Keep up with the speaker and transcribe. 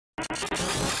Hey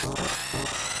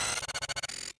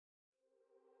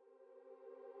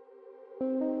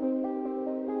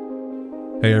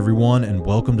everyone, and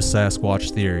welcome to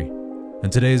Sasquatch Theory. In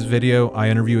today's video, I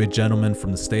interview a gentleman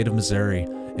from the state of Missouri,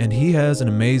 and he has an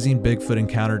amazing Bigfoot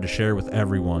encounter to share with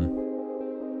everyone.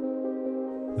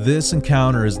 This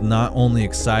encounter is not only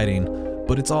exciting,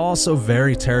 but it's also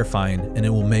very terrifying, and it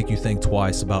will make you think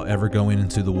twice about ever going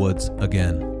into the woods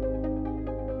again.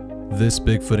 This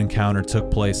Bigfoot encounter took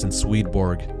place in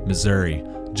Swedenborg, Missouri,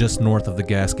 just north of the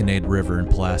Gasconade River in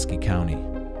Pulaski County.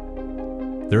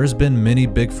 There has been many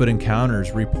Bigfoot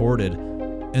encounters reported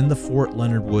in the Fort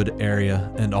Leonard Wood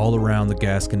area and all around the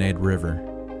Gasconade River.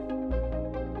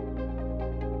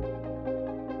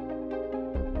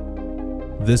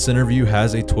 This interview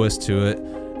has a twist to it,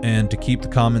 and to keep the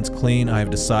comments clean, I have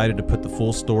decided to put the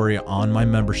full story on my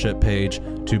membership page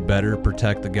to better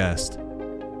protect the guest.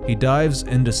 He dives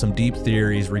into some deep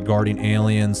theories regarding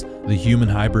aliens, the human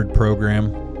hybrid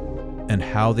program, and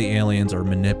how the aliens are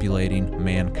manipulating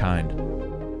mankind.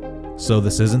 So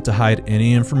this isn't to hide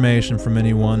any information from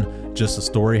anyone, just the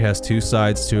story has two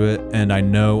sides to it, and I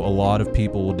know a lot of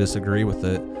people will disagree with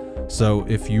it. So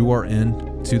if you are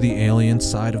into the alien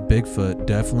side of Bigfoot,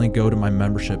 definitely go to my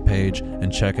membership page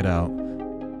and check it out.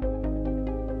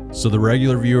 So the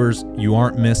regular viewers, you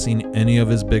aren't missing any of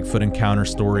his Bigfoot encounter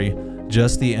story,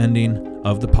 just the ending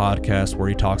of the podcast where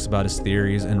he talks about his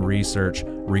theories and research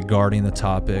regarding the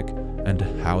topic and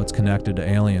how it's connected to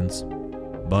aliens.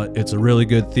 But it's a really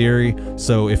good theory,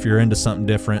 so if you're into something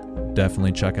different,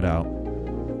 definitely check it out.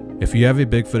 If you have a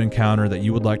Bigfoot encounter that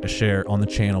you would like to share on the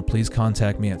channel, please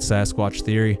contact me at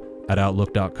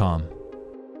sasquatchtheory@outlook.com.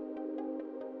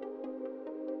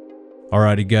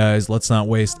 Alrighty guys, let's not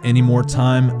waste any more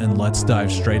time and let's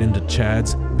dive straight into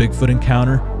Chad's Bigfoot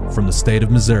encounter from the state of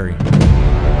Missouri.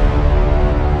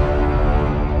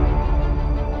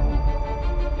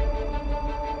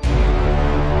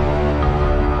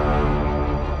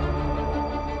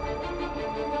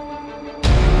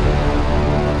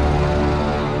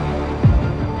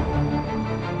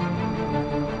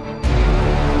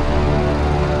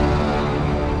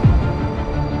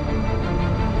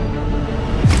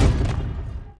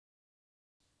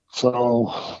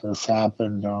 So this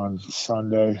happened on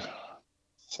Sunday,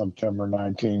 September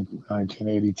 19th,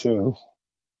 1982.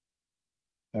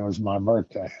 It was my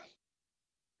birthday.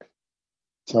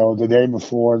 So the day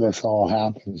before this all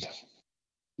happened,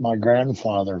 my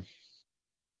grandfather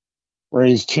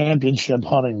raised championship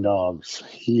hunting dogs.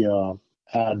 He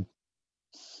had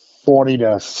 40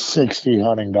 to 60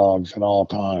 hunting dogs at all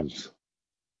times.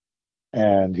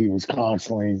 And he was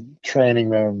constantly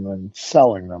training them and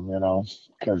selling them, you know,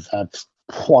 because that's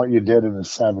what you did in the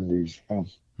 70s. You know?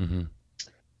 Mm-hmm.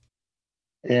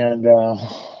 And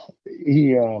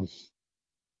he,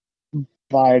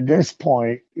 by this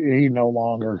point, he no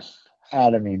longer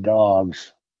had any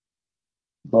dogs.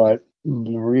 But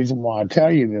the reason why I tell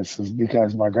you this is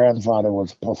because my grandfather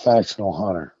was a professional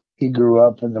hunter. He grew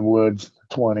up in the woods in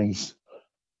the 20s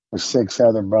with 6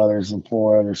 other brothers and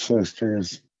 4 other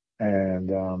sisters. And,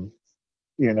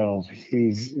 you know,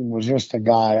 he was just a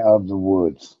guy of the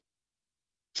woods,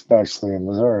 especially in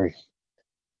Missouri.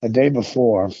 The day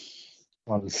before,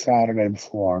 on the Saturday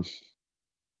before,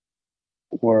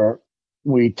 where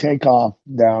we take off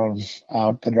down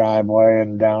out the driveway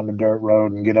and down the dirt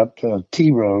road and get up to T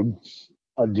Road.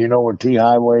 Do you know where T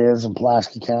Highway is in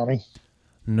Pulaski County?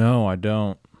 No, I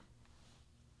don't.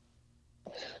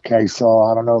 Okay, so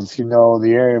I don't know if you know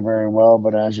the area very well,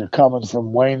 but as you're coming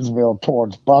from Waynesville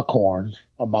towards Buckhorn,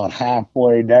 about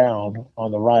halfway down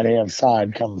on the right-hand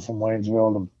side, coming from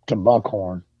Waynesville to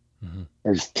Buckhorn,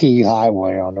 there's T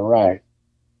Highway on the right.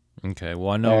 Okay,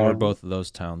 well, I know where both of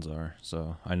those towns are,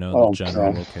 so I know the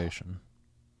general location.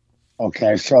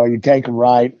 Okay, so you take a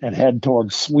right and head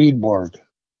towards Swedenborg.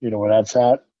 You know where that's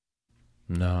at?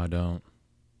 No, I don't.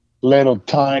 Little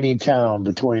tiny town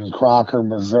between Crocker,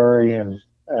 Missouri, and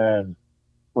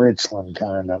Richland,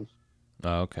 kind of.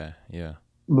 Oh, okay, yeah.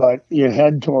 But you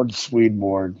head towards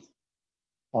Swedenborg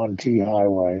on T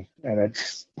Highway, and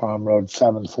it's Palm Road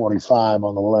 745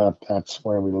 on the left. That's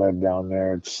where we live down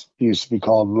there. It used to be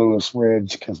called Lewis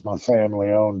Ridge because my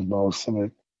family owned most of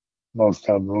it. Most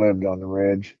of them lived on the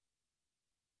ridge.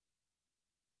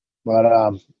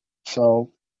 But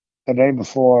so the day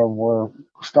before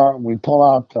we pull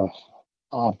out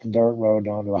off the dirt road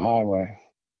onto the highway,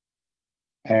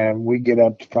 and we get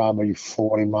up to probably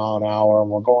 40 mile an hour, and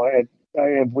we're going.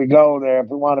 If we go there, if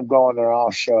we wind up going there,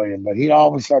 I'll show you. But he all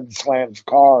of a sudden slams the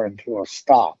car into a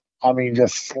stop. I mean,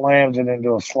 just slams it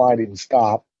into a sliding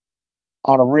stop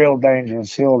on a real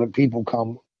dangerous hill that people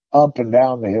come up and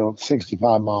down the hill at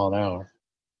 65 mile an hour.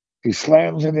 He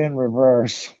slams it in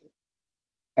reverse,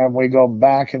 and we go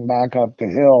back and back up the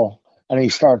hill, and he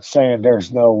starts saying,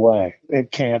 "There's no way.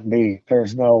 It can't be.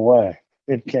 There's no way.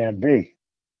 It can't be."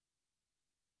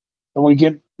 And we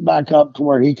get back up to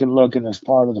where he can look in this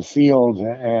part of the field,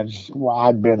 and well,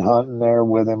 I'd been hunting there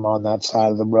with him on that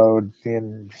side of the road,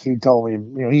 and he told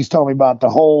me, he's told me about the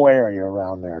whole area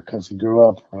around there because he grew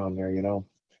up around there.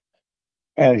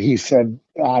 And he said,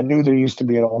 I knew there used to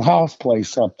be an old house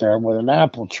place up there with an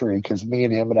apple tree because me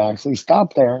and him had actually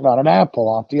stopped there and got an apple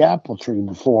off the apple tree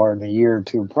before in the year or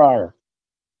two prior.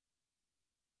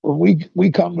 Well,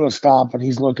 we come to a stop and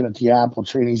he's looking at the apple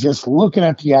tree and he's just looking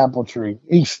at the apple tree.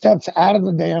 He steps out of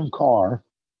the damn car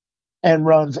and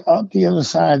runs up the other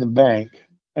side of the bank.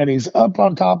 And he's up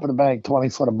on top of the bank, 20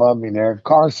 foot above me there.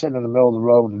 Car sitting in the middle of the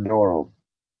road with the door open.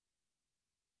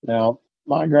 Now,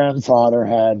 my grandfather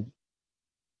had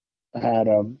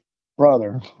a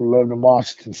brother who lived in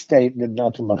Washington State and did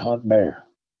nothing but hunt bear.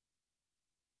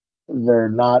 They're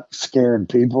not scared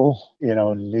people,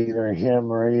 neither him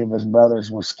or any of his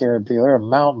brothers were scared people. They're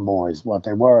mountain boys, what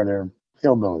they were. They're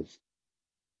hillbillies.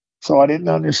 So I didn't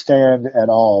understand at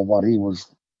all what he was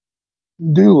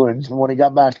doing. When he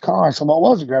got back to the car, I said, "What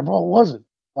was it, Grandpa? What was it?"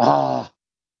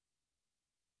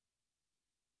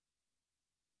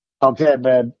 Okay,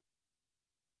 man.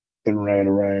 Getting ready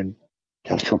to rain.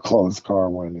 Got to go close the car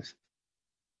windows.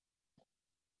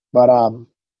 But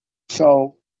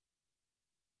so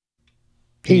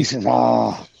he says,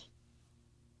 go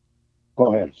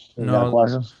ahead. You got a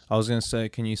question? I was going to say,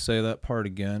 can you say that part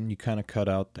again? You kind of cut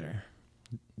out there.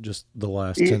 Just the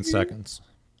last 10 seconds.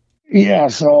 Yeah,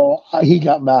 so he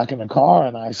got back in the car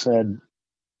and I said,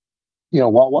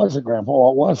 "What was it, Grandpa?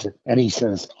 What was it?" And he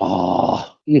says,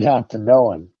 you'd have to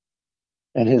know him.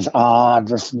 And his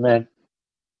just meant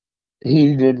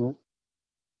he didn't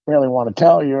really want to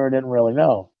tell you or didn't really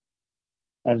know.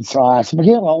 And so I said,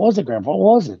 "Yeah, what was it, Grandpa?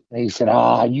 What was it?" And he said,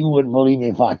 "You wouldn't believe me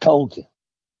if I told you."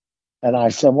 And I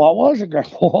said, "What was it,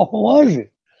 Grandpa? What was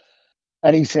it?"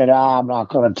 And he said, "I'm not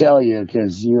going to tell you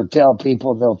because you'll tell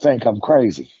people they'll think I'm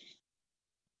crazy."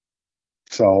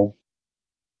 So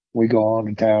we go on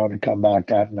to town and come back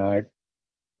that night.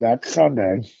 That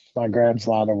Sunday, my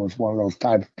grandfather was one of those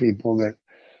type of people that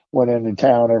went into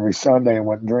town every Sunday and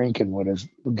went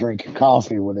drinking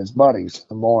coffee with his buddies in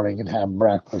the morning and have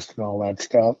breakfast and all that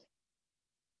stuff.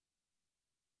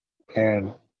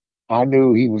 And I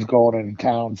knew he was going into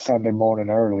town Sunday morning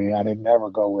early. I didn't ever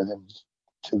go with him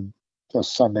to the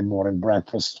Sunday morning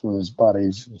breakfast with his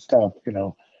buddies and stuff,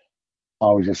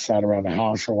 always just sat around the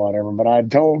house or whatever. But I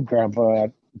told Grandpa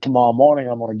that tomorrow morning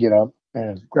I'm going to get up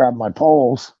and grab my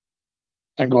poles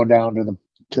and go down to the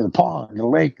pond, the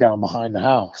lake down behind the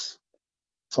house.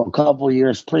 So a couple of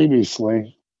years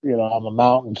previously, I'm a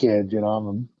mountain kid.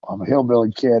 I'm a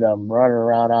hillbilly kid. I'm running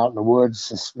around out in the woods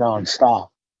just nonstop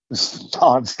with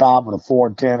a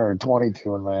 410 or a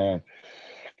 22 in my hand.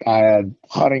 I had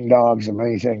hunting dogs of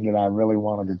anything that I really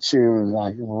wanted to choose,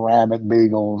 like rabbit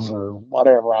beagles or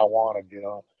whatever I wanted.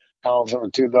 Hounds that were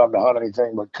too dumb to hunt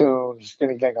anything but coons,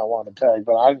 anything I wanted to take.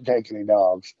 But I didn't take any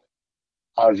dogs.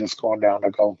 I was just going down to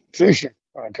go fishing.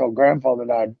 I told Grandpa that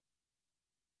I'd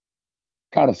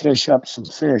try to fish up some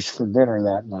fish for dinner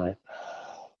that night.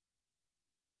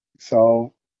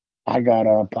 So I got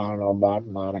up, I don't know, about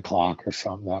 9 o'clock or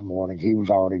something that morning. He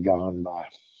was already gone by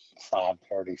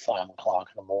 5:30, 5 o'clock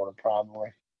in the morning probably.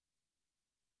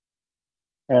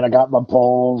 And I got my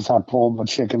poles. I pulled my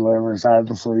chicken livers out of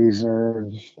the freezer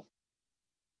and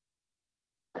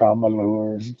got my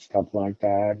lures and stuff like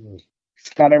that. And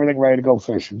got everything ready to go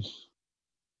fishing.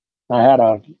 I had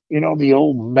the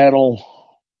old metal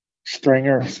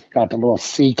stringers, got the little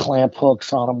C-clamp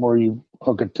hooks on them where you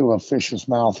hook it to a fish's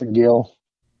mouth and gill.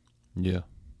 Yeah.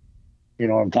 You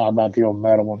know what I'm talking about, the old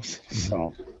metal ones.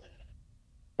 So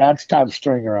that's the type of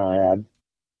stringer I had.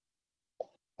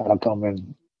 That'll come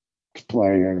in to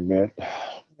play here in a bit.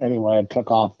 Anyway, I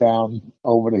took off down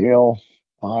over the hill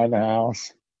behind the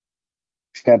house,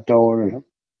 stepped over to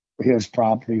his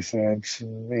property fence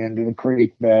and into the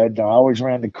creek bed. I always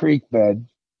ran the creek bed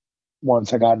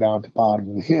once I got down to the bottom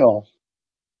of the hill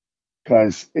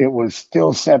because it was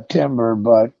still September,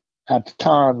 but at the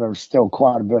time there was still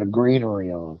quite a bit of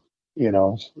greenery on. It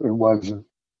wasn't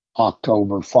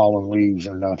October falling leaves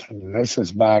or nothing. And this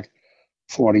is back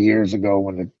 40 years ago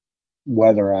when the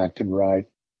weather acted right.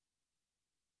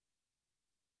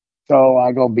 So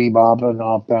I go bebopping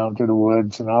off down to the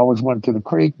woods, and I always went to the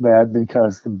creek bed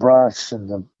because the brush and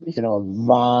the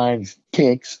vines,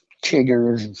 ticks,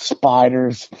 chiggers, and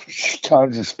spiders,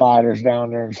 tons of spiders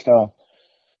down there and stuff.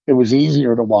 It was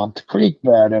easier to walk the creek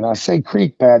bed. And I say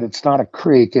creek bed, it's not a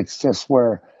creek, it's just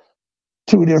where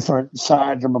two different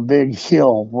sides of a big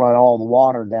hill run all the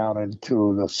water down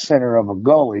into the center of a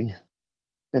gully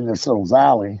in this little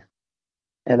valley.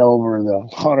 And over the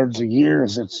hundreds of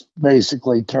years, it's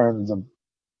basically turned the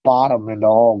bottom into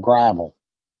all gravel,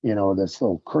 this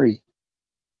little creek.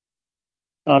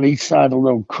 On each side of the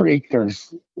little creek,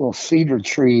 there's little cedar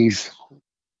trees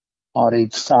on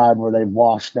each side where they've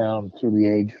washed down through the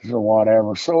ages or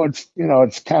whatever. So it's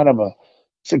kind of a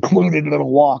secluded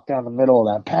little walk down the middle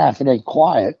of that path. It ain't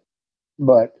quiet,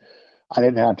 but I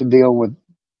didn't have to deal with a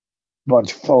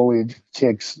bunch of foliage,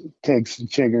 ticks and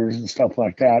chiggers and stuff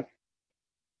like that.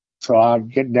 So I'd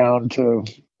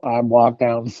walk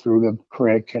down through the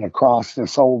creek and across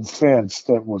this old fence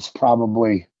that was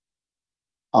probably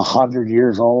 100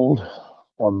 years old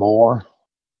or more.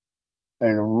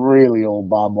 And a really old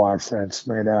barbed wire fence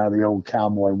made out of the old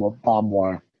cowboy barbed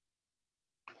wire.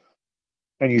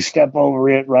 And you step over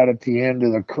it right at the end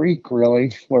of the creek,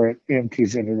 really, where it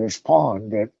empties into this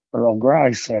pond that Earl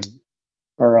Grice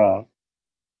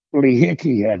Lee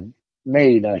Hickey had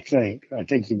made, I think. I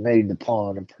think he made the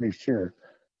pond, I'm pretty sure.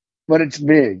 But it's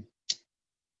big.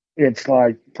 It's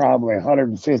like probably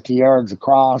 150 yards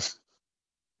across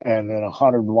and then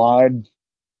 100 wide.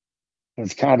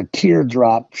 It's kind of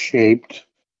teardrop shaped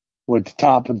with the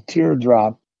top of the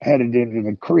teardrop headed into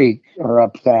the creek or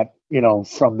up that,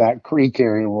 from that creek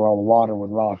area where all the water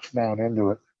would rush down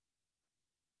into it.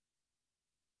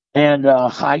 And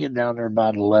I get down there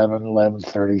about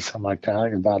 11:30, something like that. I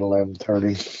think about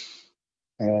 11:30.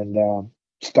 And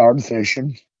started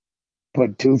fishing,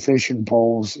 put 2 fishing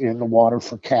poles in the water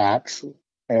for cats,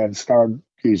 and started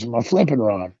using my flipping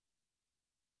rod.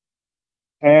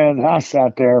 And I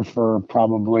sat there for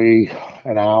probably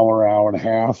an hour and a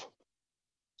half,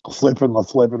 flipping my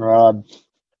flipping rod,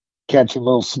 catching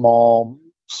little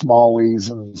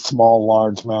smallies and small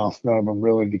largemouth, none of them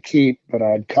really to keep, but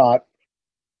I'd caught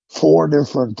 4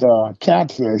 different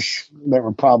catfish that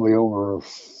were probably over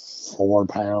 4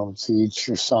 pounds each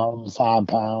or something, 5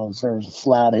 pounds. There's a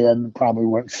flathead that probably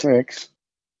went 6.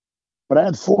 But I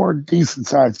had 4 decent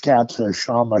sized catfish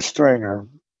on my stringer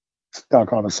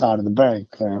stuck on the side of the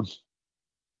bank there.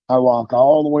 I walked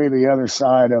all the way to the other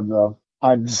side of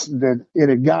it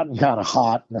had gotten kind of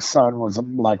hot and the sun was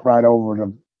like right over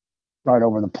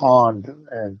the pond,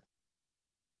 and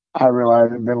I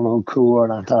realized it had been a little cooler,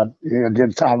 and I thought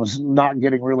I was not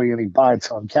getting really any bites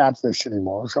on catfish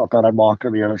anymore, so I thought I'd walk to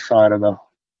the other side of the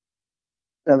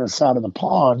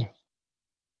pond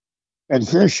and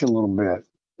fish a little bit.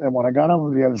 And when I got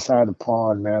over the other side of the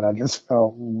pond, man, I just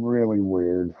felt really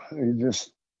weird.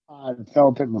 I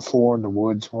felt it before in the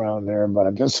woods around there, but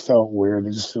I just felt weird.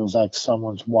 It just feels like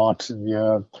someone's watching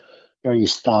you. You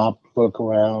stop, look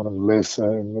around, and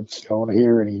listen, but you don't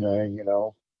hear anything,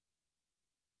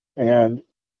 And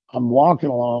I'm walking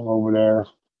along over there,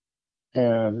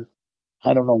 and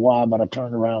I don't know why, but I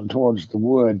turned around towards the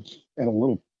woods, and a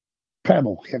little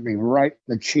pebble hit me right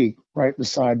in the cheek, right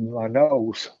beside my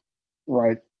nose,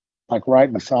 right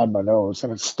beside my nose,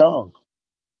 and it stung.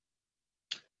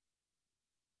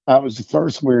 That was the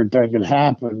first weird thing that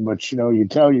happened, but you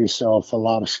tell yourself a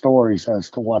lot of stories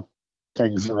as to what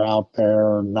things are out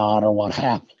there or not, or what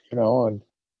happened, and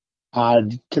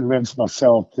I'd convinced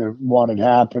myself that what had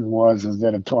happened is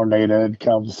that a tornado had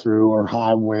come through or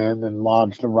high wind and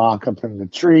lodged a rock up in the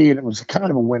tree, and it was kind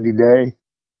of a windy day.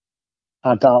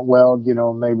 I thought, well,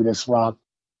 maybe this rock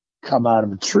come out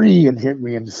of a tree and hit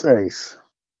me in the face.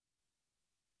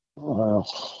 Well,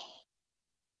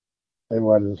 it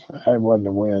wasn't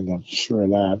a wind, I'm sure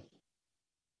of that.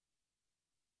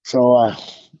 So I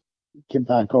get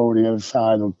back over the other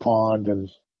side of the pond, and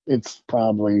it's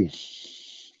probably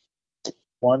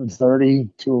 1:30,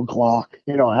 2 o'clock.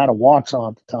 I had a watch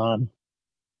on at the time,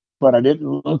 but I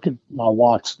didn't look at my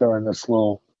watch during this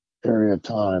little area of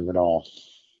time at all.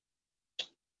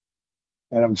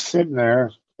 And I'm sitting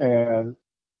there, and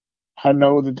I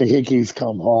know that the Hickeys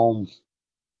come home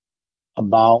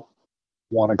about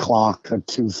 1 o'clock to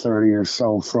 2:30 or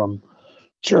so from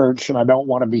church, and I don't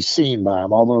want to be seen by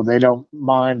them, although they don't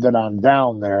mind that I'm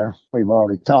down there. We've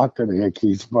already talked to the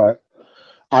Hickeys, but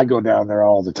I go down there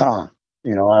all the time.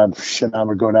 I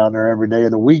would go down there every day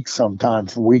of the week,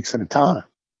 sometimes for weeks at a time,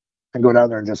 and go down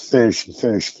there and just fish and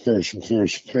fish and fish and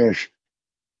fish and fish.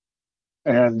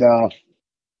 And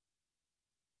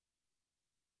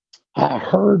I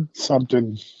heard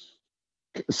something.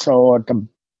 So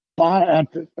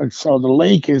so the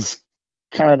lake is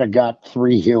kind of got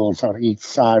 3 hills on each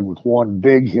side, with one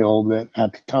big hill that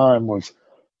at the time was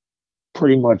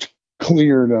pretty much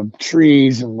cleared of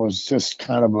trees and was just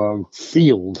kind of a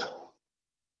field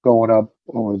going up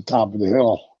over the top of the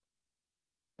hill.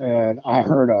 And I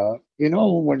heard You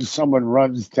know, when someone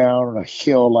runs down a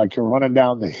hill, like you're running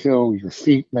down the hill, your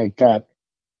feet make that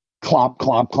clop,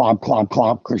 clop, clop, clop,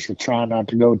 clop, because you're trying not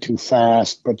to go too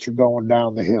fast, but you're going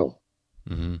down the hill.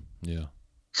 Mm-hmm. Yeah.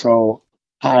 So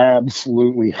I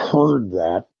absolutely heard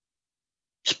that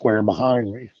square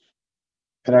behind me.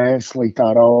 And I instantly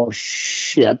thought, oh,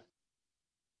 shit.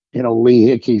 You know, Lee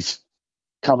Hickey's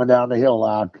coming down the hill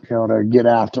out, you know, to get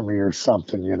after me or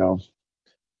something, you know.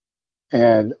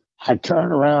 And I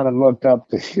turned around and looked up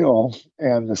the hill,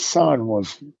 and the sun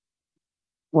was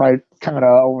right kind of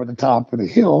over the top of the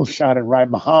hill, shining right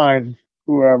behind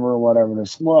whoever or whatever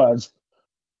this was.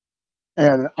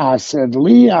 And I said,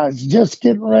 Lee, I was just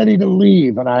getting ready to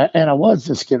leave. And I was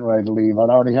just getting ready to leave. I'd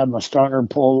already had my stringer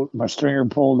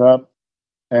pulled up,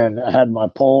 and I had my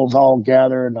poles all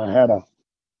gathered, and I had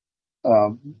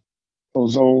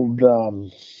those old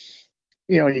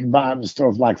you know, you can buy them in the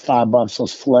store for like $5,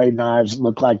 those fillet knives that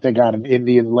look like they got an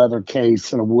Indian leather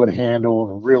case and a wood handle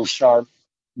and a real sharp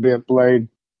bent blade.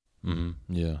 Mm-hmm.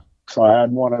 Yeah. So I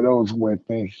had one of those with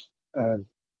me. And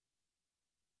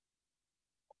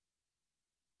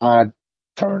I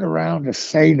turned around to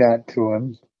say that to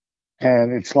him,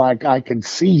 and it's like I could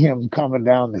see him coming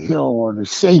down the hill, or the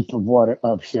shape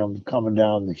of him coming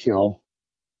down the hill.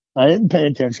 I didn't pay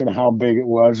attention to how big it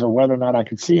was or whether or not I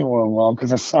could see him real well, because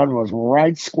the sun was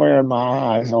right square in my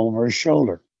eyes over his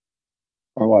shoulder,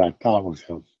 or what I thought was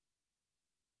him.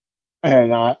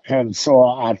 And so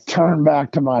I turned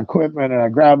back to my equipment and I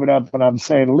grab it up and I'm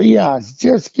saying, Lee, I was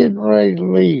just getting ready to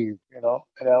leave, you know.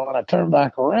 And then when I turn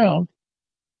back around,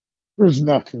 there's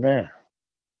nothing there.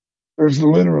 There's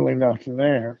literally nothing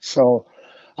there. So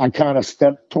I kind of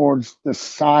stepped towards the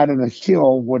side of the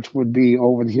hill, which would be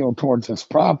over the hill towards this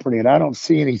property, and I don't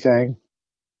see anything.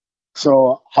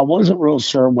 So I wasn't real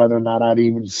sure whether or not I'd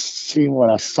even seen what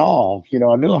I saw. You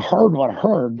know, I knew I heard what I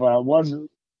heard, but I wasn't,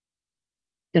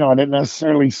 you know, I didn't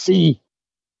necessarily see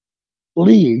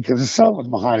Lee because the sun was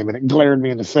behind him and it glared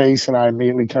me in the face, and I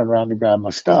immediately turned around to grab my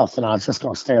stuff, and I was just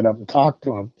going to stand up and talk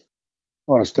to him.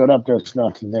 When I stood up, there's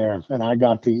nothing there, and I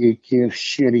got the ickiest,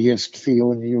 shittiest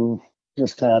feeling you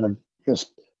just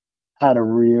had a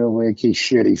real icky,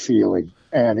 shitty feeling,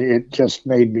 and it just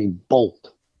made me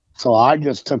bolt. So I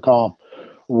just took off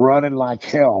running like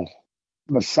hell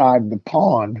beside the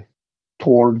pond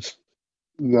towards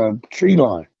the tree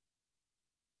line.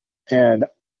 And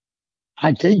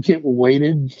I think it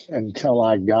waited until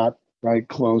I got right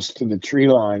close to the tree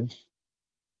line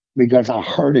because I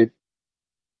heard it,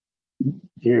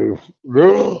 you,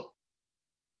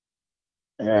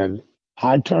 and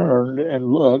I turned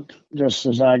and looked just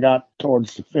as I got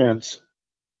towards the fence,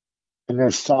 and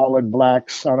this solid black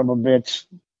son of a bitch,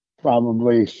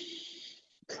 probably,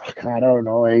 I don't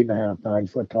know, 8.5, 9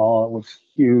 foot tall. It was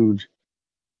huge.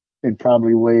 It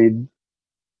probably weighed,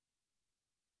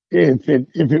 if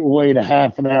it weighed a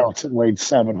half an ounce, it weighed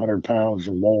 700 pounds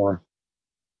or more.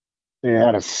 It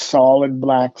had a solid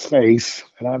black face,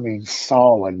 and I mean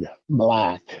solid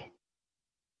black.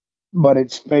 But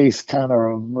its face kind of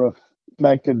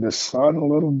reflected the sun a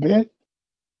little bit.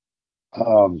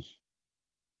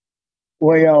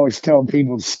 Way I always tell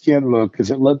people skin look is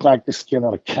it looked like the skin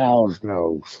on a cow's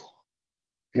nose.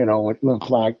 You know, it looked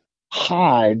like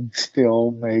hide still,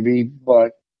 maybe,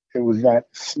 but it was that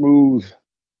smooth,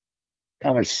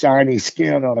 kind of shiny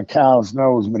skin on a cow's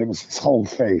nose, but it was his whole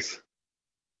face.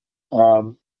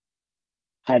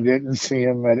 I didn't see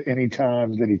him at any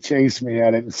time that he chased me.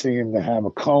 I didn't see him to have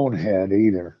a cone head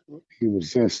either. He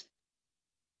was just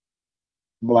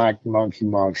black monkey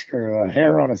monster.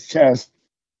 Hair on his chest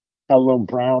had a little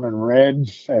brown and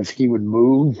red as he would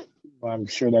move. I'm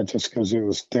sure that's just because it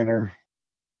was thinner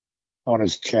on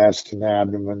his chest and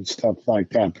abdomen and stuff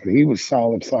like that. But he was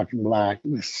solid fucking black.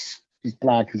 As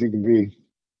black as he could be.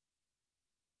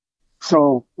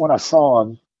 So when I saw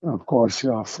him, of course,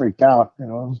 you know, I freaked out, you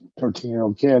know,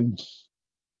 13-year-old kid.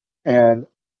 And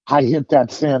I hit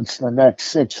that fence the next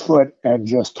 6 foot and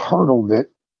just hurdled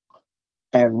it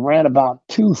and ran about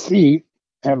 2 feet.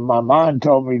 And my mind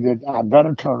told me that I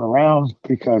better turn around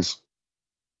because,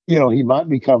 you know, he might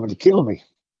be coming to kill me.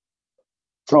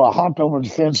 So I hopped over the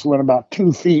fence, went about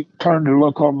 2 feet, turned to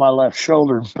look over my left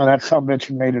shoulder, and that son of a bitch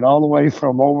made it all the way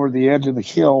from over the edge of the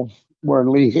hill where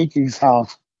Lee Hickey's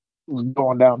house was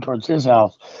going down towards his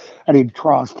house. And he'd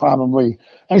crossed probably,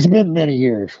 it's been many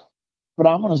years, but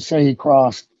I'm going to say he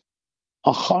crossed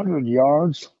 100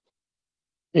 yards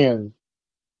in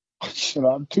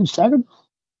 2 seconds.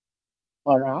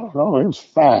 Like, I don't know, it was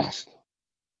fast.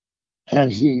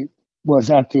 And he was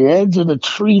at the edge of the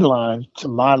tree line to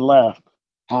my left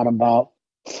at about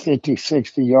 50,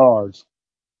 60 yards.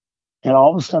 And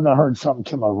all of a sudden I heard something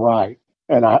to my right.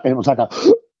 And it was like a,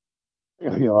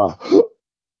 you know,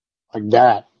 like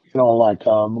that,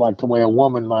 like the way a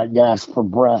woman might gasp for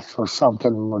breath or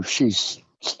something when she's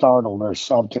startled or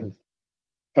something.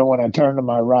 And when I turned to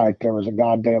my right, there was a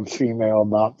goddamn female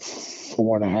about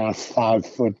 4.5, 5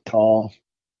 foot tall,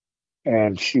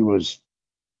 and she was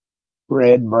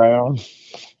red brown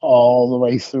all the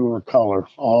way through her color,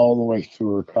 all the way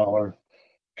through her color.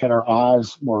 And her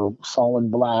eyes were solid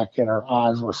black, and her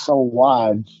eyes were so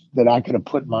wide that I could have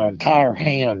put my entire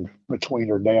hand between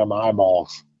her damn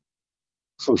eyeballs.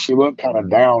 So she looked kind of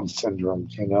Down syndrome,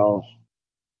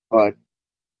 but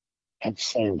at the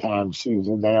same time, she was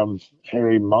a damn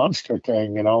hairy monster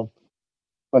thing,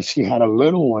 But she had a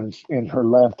little one in her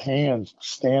left hand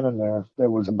standing there that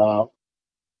was about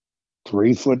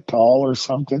 3 foot tall or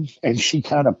something. And she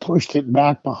kind of pushed it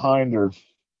back behind her.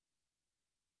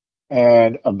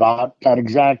 And about that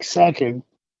exact second,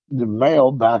 the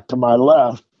male back to my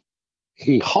left,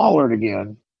 he hollered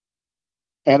again.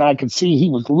 And I could see he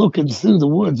was looking through the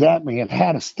woods at me and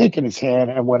had a stick in his hand.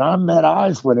 And when I met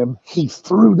eyes with him, he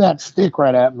threw that stick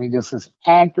right at me just as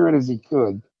accurate as he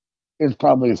could. It was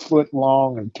probably a foot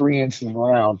long and 3 inches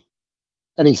round.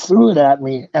 And he threw it at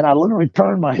me, and I literally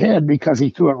turned my head because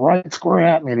he threw it right square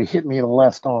at me and it hit me in the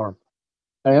left arm.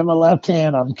 And in my left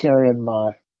hand, I'm carrying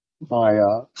my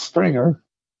stringer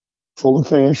full of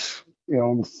fish,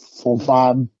 full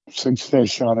 5, 6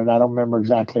 fish on it. I don't remember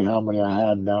exactly how many I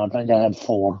had now. I think I had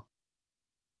 4.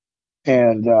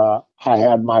 And I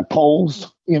had my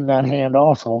poles in that hand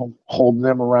also, holding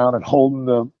them around and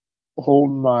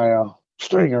holding my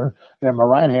stringer. And in my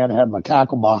right hand, I had my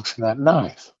tackle box and that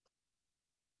knife.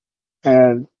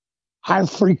 And I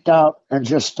freaked out and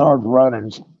just started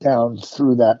running down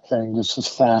through that thing just as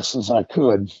fast as I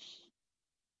could,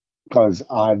 because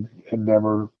I had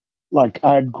never,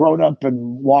 I'd grown up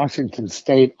in Washington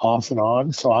State off and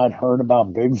on, so I'd heard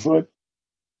about Bigfoot,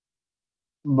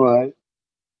 but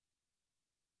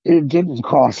it didn't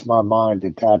cross my mind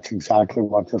that that's exactly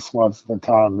what this was at the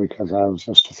time, because I was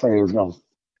just afraid it was going to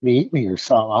eat me or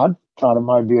something. I thought it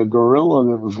might be a gorilla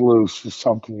that was loose or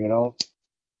something,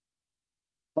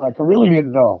 Like, I really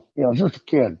didn't know, just a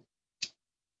kid.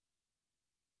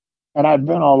 And I'd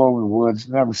been all over the woods,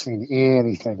 never seen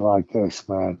anything like this,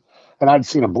 man. And I'd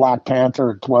seen a black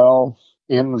panther at 12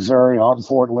 in Missouri on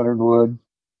Fort Leonard Wood.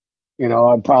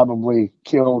 I'd probably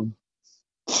killed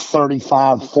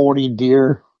 35, 40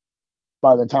 deer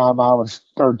by the time I was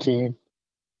 13.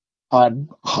 I'd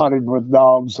hunted with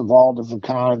dogs of all different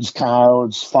kinds,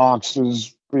 coyotes,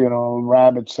 foxes,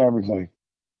 rabbits, everything.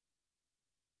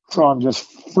 So I'm just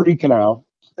freaking out,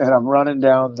 and I'm running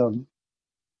down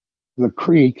the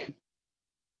creek,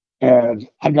 and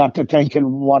I got to thinking,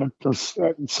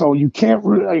 so you couldn't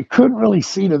really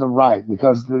see to the right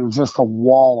because there was just a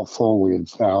wall of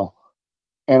foliage now.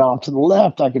 And off to the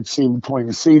left, I could see between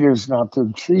the cedars and out through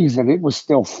the trees, and it was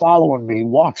still following me,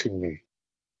 watching me.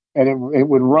 And it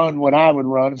would run when I would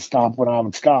run and stop when I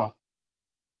would stop.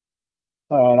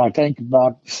 And I think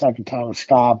about the second time I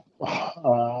stopped,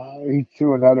 he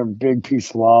threw another big piece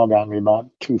of log at me, about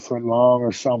 2 foot long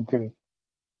or something.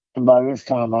 And by this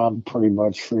time, I'm pretty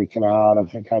much freaking out. I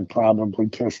think I'd probably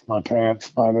pissed my pants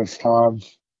by this time.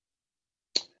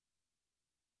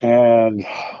 And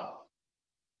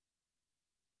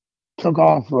took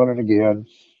off running again.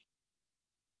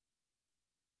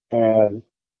 And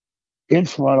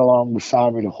it's run along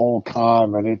beside me the whole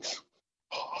time, and it's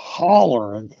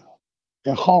hollering.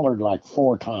 It hollered like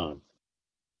 4 times.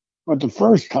 But the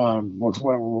first time was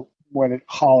when it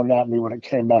hollered at me when it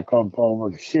came back up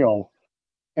over the hill,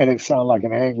 and it sounded like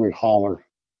an angry holler.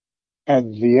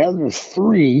 And the other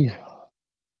 3,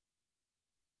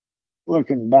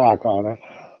 looking back on it,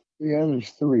 the other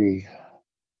 3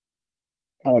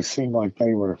 kind of seemed like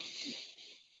they were,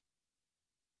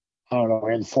 I don't know,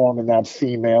 informing that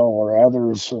female or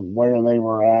others of where they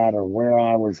were at or where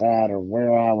I was at or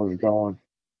where I was going.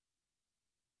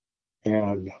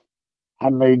 And I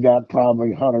made that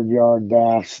probably 100-yard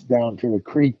dash down to the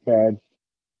creek bed.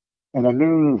 And I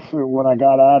knew when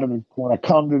I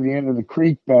come to the end of the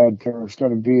creek bed, there was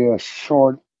going to be a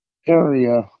short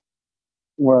area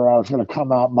where I was going to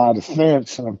come out by the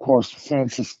fence. And of course, the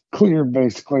fence is clear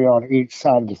basically on each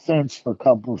side of the fence for a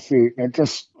couple of feet. And it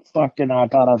just I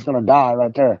thought I was going to die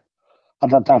right there. I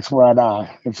thought that's where I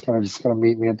die. It's just going to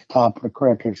meet me at the top of the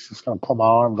creek. It's just going to pull my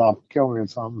arms off and kill me or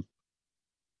something.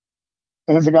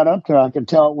 And as I got up there, I could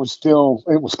tell it was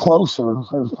closer. It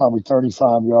was probably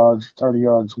 35 yards, 30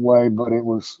 yards away, but it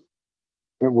was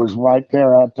right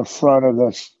there at the front of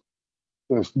this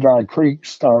dry creek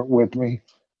start with me.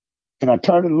 And I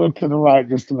turned and looked to the right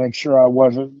just to make sure I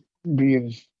wasn't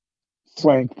being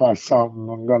flanked by something.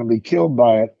 I'm going to be killed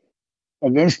by it.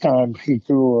 And this time he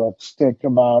threw a stick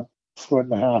about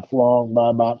 1.5 feet long by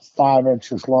about 5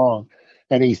 inches long,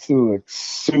 and he threw it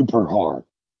super hard.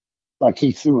 Like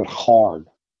he threw it hard.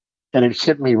 And it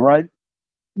hit me right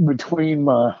between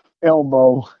my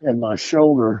elbow and my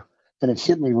shoulder, and it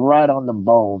hit me right on the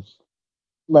bone.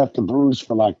 Left a bruise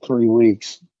for like 3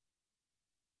 weeks,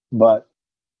 but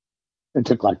it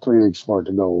took like 3 weeks for it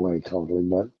to go away totally.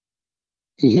 But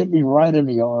he hit me right in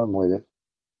the arm with it.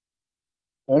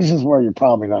 This is where you're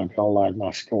probably not going to like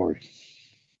my story.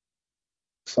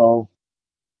 So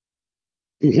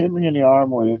he hit me in the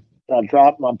arm with it. I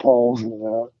dropped my poles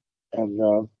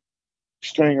and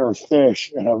stringer of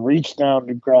fish, and I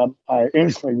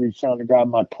instantly reached down to grab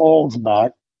my poles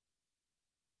back,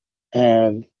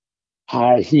 and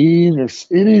it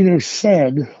either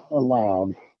said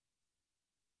aloud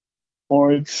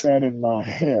or it said in my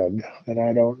head, and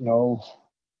I don't know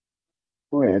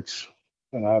which,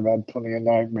 and I've had plenty of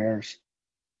nightmares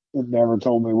that never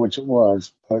told me which it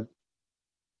was, but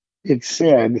it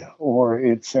said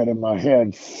in my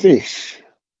head, fish,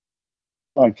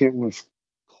 like it was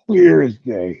clear as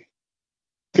day,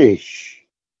 fish.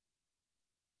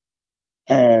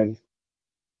 And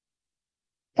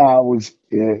that was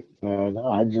it, man.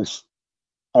 I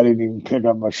didn't even pick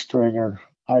up my stringer.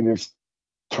 I just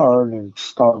turned and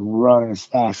started running as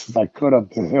fast as I could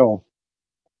up the hill.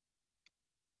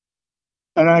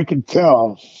 And I could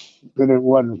tell that it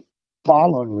wasn't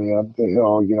following me up the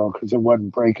hill, because it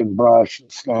wasn't breaking brush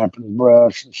and snapping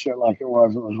brush and shit like it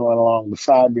was. It was running along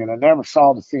beside me. And I never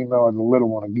saw the female or the little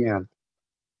one again.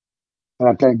 And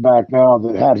I think back now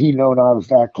that had he known I was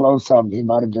that close to him, he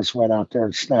might have just went out there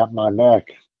and snapped my neck.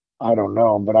 I don't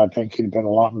know, but I think he'd been a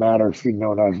lot madder if he'd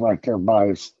known I was right there by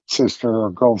his sister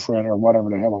or girlfriend or whatever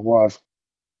the hell it was.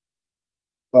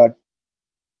 But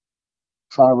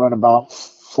so I run about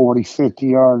 40, 50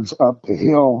 yards up the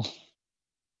hill.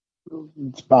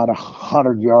 It's about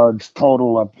 100 yards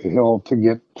total up the hill to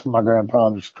get to my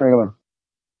grandfather's trailer.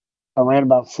 I ran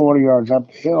about 40 yards up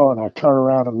the hill, and I turned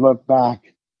around and looked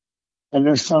back. And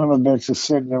this son of a bitch is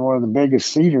sitting in one of the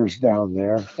biggest cedars down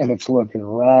there, and it's looking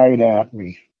right at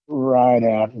me.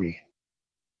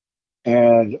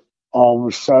 And all of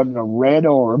a sudden, a red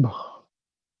orb,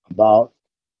 about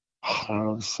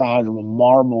the size of a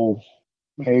marble,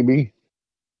 maybe,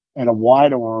 and a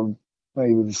white orb,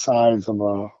 maybe the size of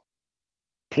a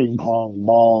ping pong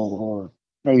ball or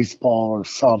baseball or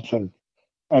something.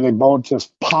 And they both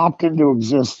just popped into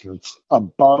existence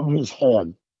above his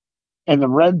head. And the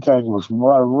red orb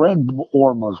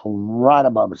was right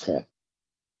above his head.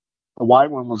 The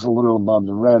white one was a little above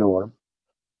the red orb.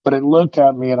 But it looked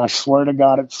at me, and I swear to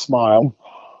God, it smiled.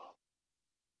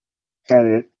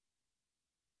 And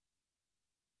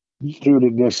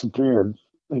it disappeared.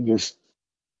 It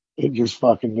just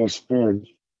fucking disappeared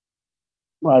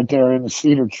right there in the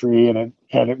cedar tree, and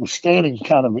it was standing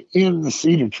kind of in the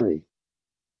cedar tree.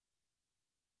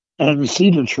 And the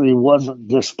cedar tree wasn't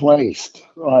displaced.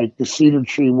 Like the cedar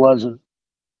tree wasn't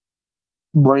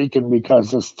breaking because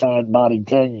this giant bodied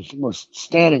thing was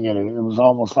standing in it. It was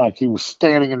almost like he was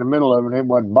standing in the middle of it and it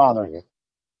wasn't bothering it.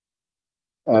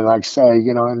 And like say,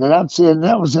 and then that's it. And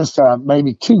that was just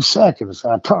maybe 2 seconds.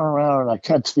 I turn around and I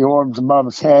catch the orbs above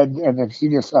his head, and then he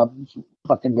just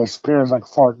fucking disappears like a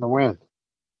fart in the wind.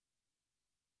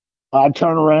 I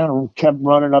turned around and kept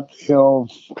running up the hill,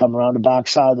 come around the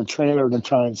backside of the trailer to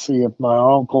try and see if my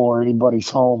uncle or anybody's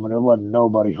home, and there wasn't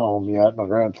nobody home yet. My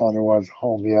grandfather wasn't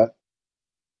home yet.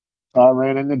 I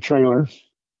ran in the trailer,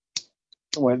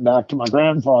 went back to my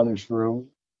grandfather's room,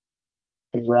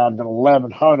 and grabbed an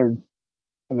 1100,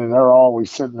 and then they're always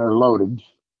sitting there loaded.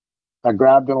 I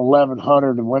grabbed an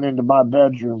 1100 and went into my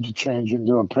bedroom to change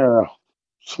into a pair of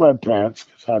sweatpants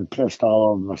because I'd pissed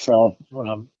all over myself when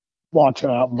I'm watching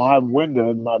out my window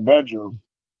in my bedroom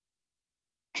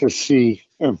to see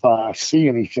if I see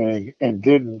anything, and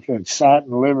didn't, and sat in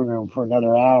the living room for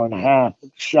another hour and a half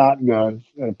with a shotgun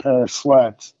and a pair of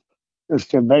sweats,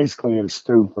 just basically in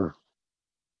stupor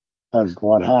as to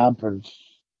what happened.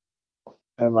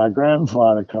 And my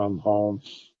grandfather come home,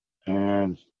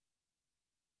 and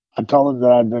I told him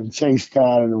that I'd been chased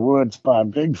out of the woods by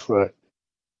Bigfoot.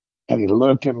 And he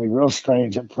looked at me real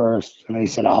strange at first, and he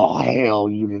said, "Oh, hell,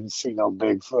 you didn't see no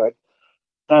Bigfoot."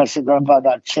 And I said, "Grandpa, I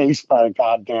got chased by the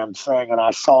goddamn thing, and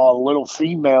I saw a little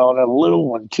female and a little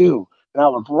one, too. And I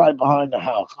was right behind the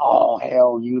house." "Oh,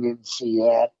 hell, you didn't see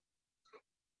that."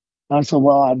 And I said,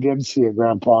 "Well, I did see it,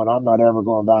 Grandpa, and I'm not ever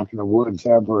going back in the woods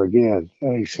ever again."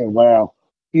 And he said, "Well,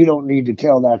 you don't need to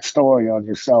tell that story on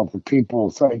yourself, or people will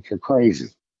think you're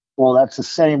crazy." Well, that's the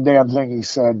same damn thing he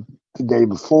said the day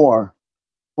before,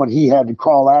 when he had to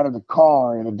crawl out of the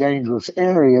car in a dangerous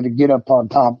area to get up on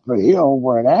top of a hill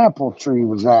where an apple tree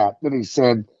was at. But he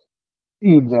said,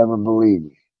 "You'd never believe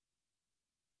me."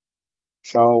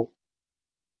 So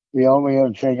the only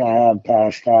other thing I have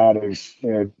past that is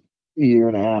a year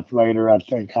and a half later, I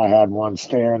think I had one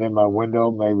staring in my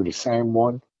window, maybe the same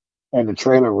one. And the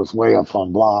trailer was way up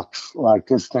on blocks. Like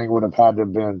this thing would have had to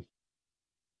have been,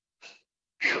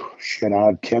 shit,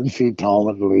 10 feet tall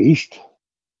at least.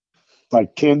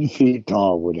 Like 10 feet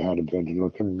tall would have had to been to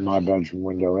look in my bedroom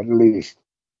window at least.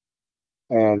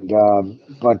 And,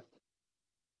 but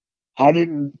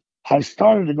I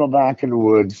started to go back in the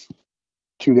woods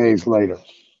 2 days later.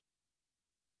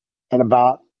 And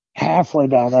about halfway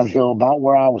down that hill, about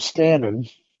where I was standing,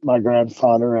 my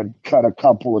grandfather had cut a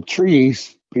couple of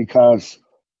trees because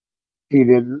he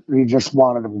just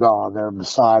wanted them gone. They're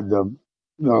beside the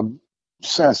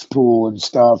cesspool and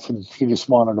stuff, and he just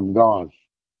wanted them gone.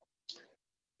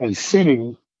 And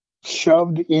sitting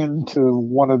shoved into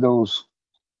one of those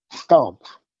stumps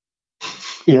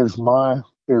is one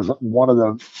of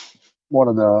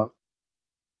the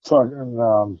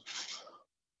fucking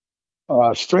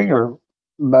stringer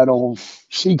metal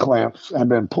C clamps had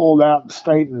been pulled out and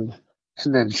straightened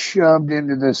and then shoved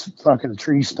into this fucking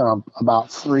tree stump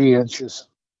about 3 inches.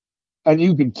 And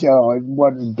you could tell it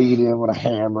wasn't beat in with a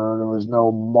hammer. There was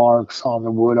no marks on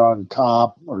the wood on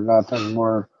top or nothing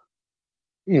where,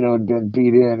 it'd been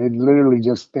beat in. It literally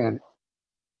just been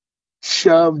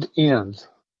shoved in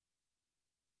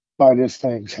by this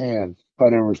thing's hand.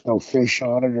 But there was no fish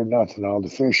on it or nothing. All the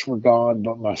fish were gone,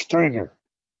 but my stringer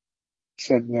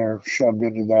sitting there shoved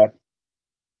into that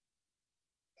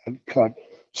cut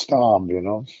stomp,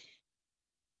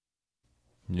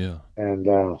 Yeah. And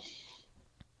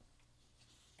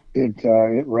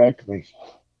it wrecked me.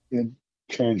 It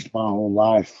changed my whole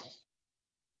life.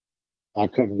 I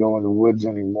couldn't go in the woods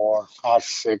anymore. I was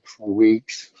sick for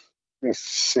weeks, just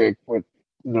sick with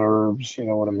nerves, you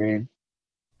know what I mean?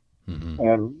 Mm-hmm.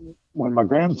 And when my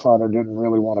grandfather didn't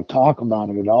really want to talk about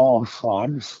it at all, so I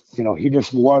just, he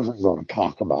just wasn't going to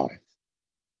talk about it.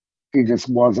 He just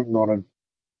wasn't going to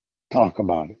talk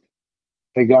about it.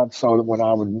 It got so that when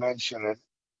I would mention it,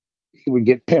 he would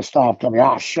get pissed off to me.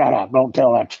 Shut up. Don't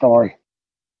tell that story.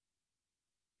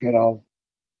 So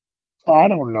I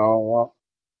don't know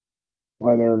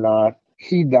whether or not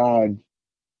he died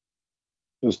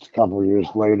just a couple of years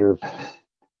later.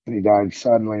 And he died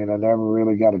suddenly, and I never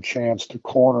really got a chance to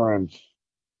corner him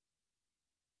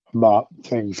about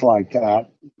things like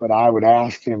that. But I would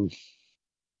ask him,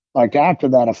 like after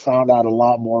that, I found out a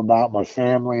lot more about my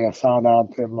family. I found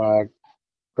out that my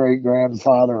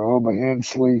great-grandfather, Oba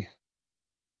Hensley,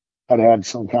 had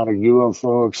some kind of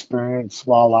UFO experience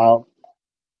while out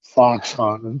fox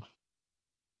hunting.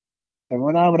 And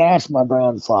when I would ask my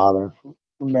grandfather,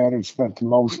 the man who spent the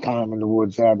most time in the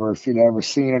woods ever, if he'd ever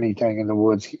seen anything in the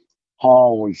woods, he'd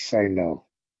always say no.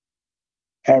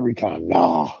 Every time,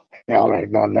 no, there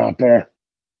ain't nothing out there.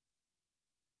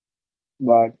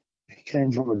 But he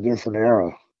came from a different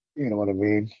era, you know what I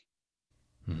mean?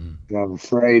 Mm-hmm. And I'm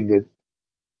afraid that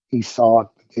he saw it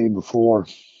the day before.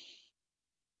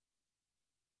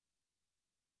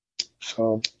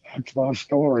 So that's my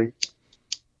story.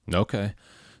 Okay.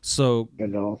 So,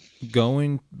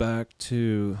 going back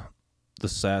to the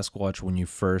Sasquatch when you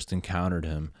first encountered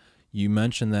him, you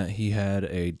mentioned that he had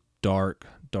a dark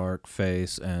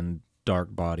face and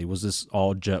dark body. Was this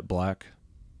all jet black?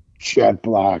 Jet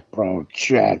black, bro.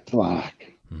 Jet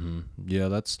black. Mm-hmm. Yeah,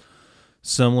 that's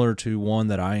similar to one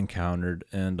that I encountered.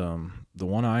 And the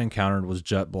one I encountered was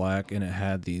jet black, and it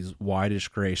had these whitish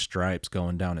gray stripes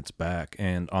going down its back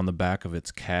and on the back of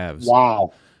its calves.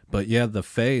 Wow. But yeah, the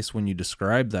face, when you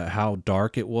described that, how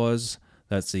dark it was,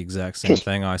 that's the exact same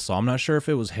thing I saw. I'm not sure if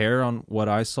it was hair on what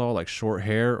I saw, like short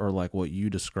hair, or like what you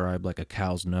described, like a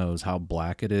cow's nose, how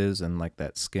black it is and like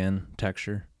that skin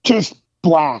texture. Just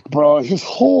black, bro. His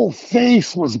whole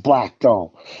face was black,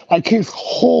 though. Like his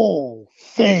whole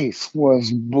face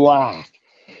was black.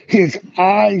 His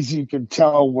eyes, you could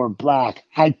tell, were black.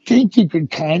 I think you could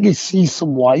kind of see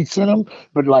some whites in them,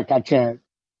 but like I can't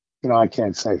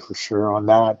say for sure on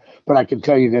that. But I can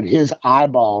tell you that his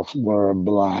eyeballs were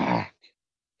black.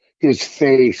 His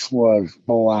face was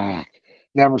black.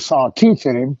 Never saw a tooth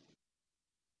in him.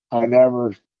 I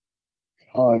never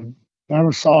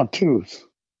saw a tooth.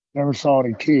 Never saw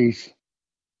any teeth.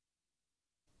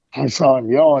 I saw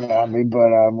him yelling at me,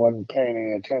 but I wasn't paying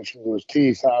any attention to his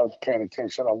teeth. I was paying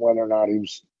attention on whether or not he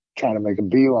was trying to make a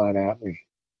beeline at me.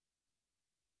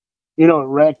 It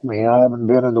wrecked me. I haven't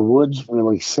been in the woods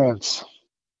really since.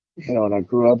 And I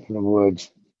grew up in the woods,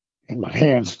 and my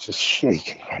hands are just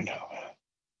shaking right now.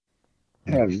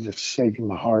 Yeah, it's just shaking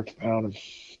my heart pounding.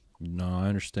 No, I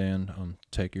understand.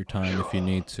 Take your time if you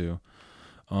need to.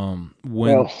 When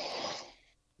Well,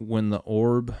 the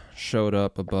orb showed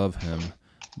up above him,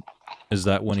 is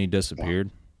that when he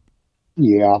disappeared?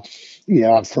 yeah,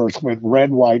 yeah. At first went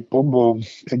red, white, boom, boom.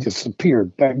 It just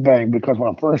appeared, bang, bang. Because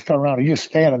when I first turned around, he's just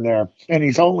standing there, and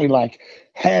he's only like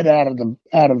head out of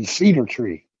the cedar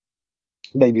tree,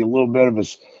 maybe a little bit of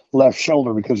his left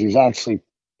shoulder because he's actually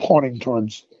pointing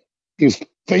towards. He's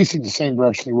facing the same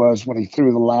direction he was when he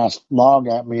threw the last log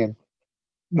at me and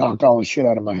knocked all the shit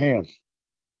out of my hand.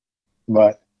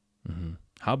 But Mm-hmm.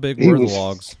 How big he were the was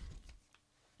logs?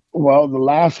 well, the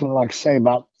last one, like I say,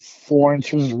 about 4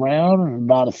 inches round and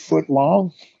about a foot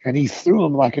long, and he threw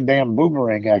them like a damn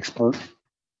boomerang expert.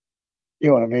 You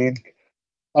know what I mean?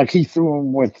 Like he threw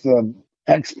them with the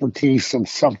expertise of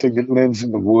something that lives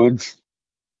in the woods.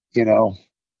 You know,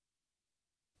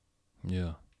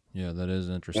 Yeah. Yeah, that is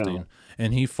you know. interesting.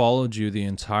 And he followed you the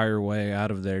entire way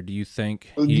out of there. Do you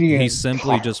think The he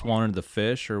simply entire, just wanted the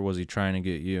fish, or was he trying to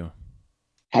get you?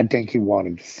 I think he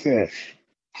wanted to fish.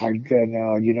 You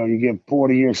know, you get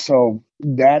 40 years. So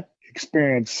that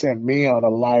experience sent me on a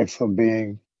life of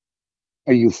being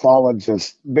a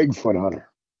ufologist, Bigfoot hunter.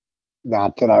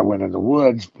 Not that I went in the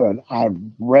woods, but I've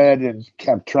read and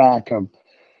kept track of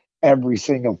every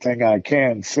single thing I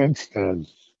can since then.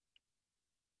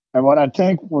 And what I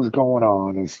think was going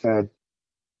on is that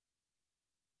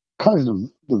because the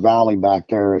valley back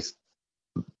there is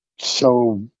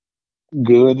so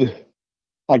good,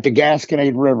 like the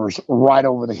Gasconade River's right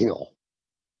over the hill.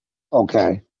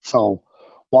 Okay. So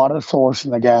water source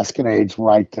in the Gasconade's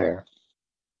right there.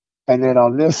 And then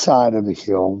on this side of the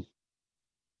hill,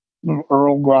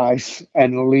 Earl Grice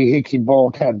and Lee Hickey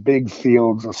both had big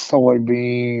fields of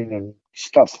soybean and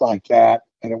stuff like that.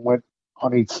 And it went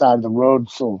on each side of the road.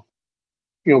 So,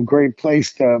 you know, great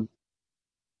place to,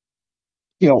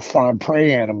 you know, farm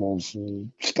prey animals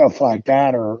and stuff like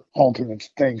that or alternate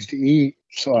things to eat.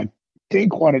 So I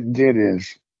think what it did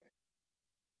is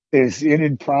it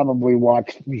had probably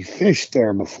watched me fish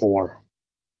there before.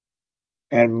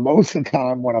 And most of the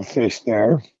time when I fished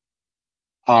there,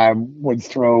 I would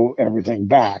throw everything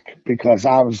back because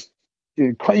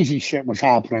crazy shit was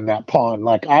happening in that pond.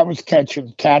 Like I was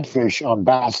catching catfish on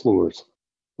bass lures.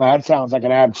 Now, that sounds like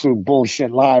an absolute bullshit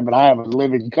lie, but I have a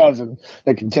living cousin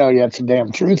that can tell you that's the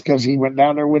damn truth because he went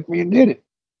down there with me and did it.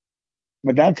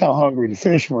 But that's how hungry the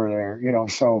fish were there, you know.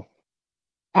 So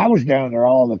I was down there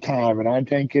all the time, and I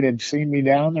think it had seen me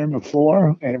down there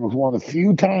before, and it was one of the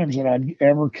few times that I'd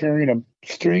ever carried a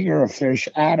stringer of fish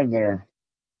out of there.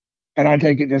 And I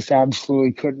think it just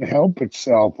absolutely couldn't help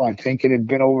itself. I think it had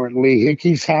been over at Lee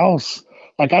Hickey's house.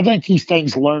 Like, I think these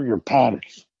things learn your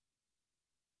patterns.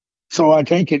 So I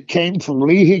think it came from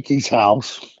Lee Hickey's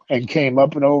house and came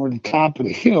up and over the top of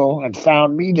the hill and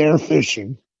found me there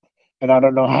fishing. And I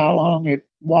don't know how long it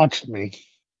watched me,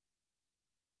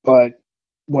 but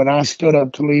when I stood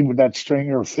up to leave with that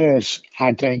stringer of fish,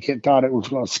 I think it thought it was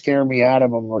going to scare me out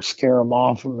of them or scare them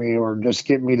off of me or just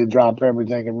get me to drop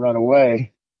everything and run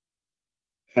away.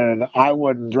 And I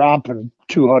wasn't dropping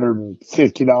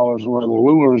 $250 worth of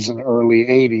lures in the early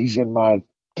 80s in my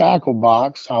tackle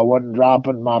box. I wasn't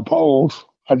dropping my poles.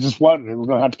 I just wasn't. It was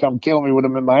going to have to come kill me with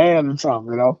them in my hand or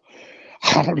something, you know.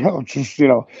 I don't know. It's just, you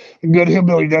know, a good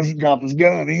hillbilly doesn't drop his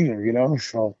gun either, you know.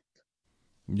 So,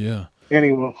 Yeah.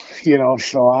 anyway, you know,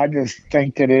 so I just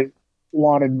think that it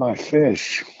wanted my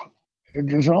fish.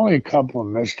 There's only a couple of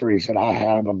mysteries that I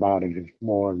have about it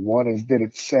more. One is, did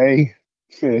it say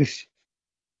fish?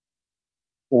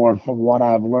 Or from what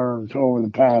I've learned over the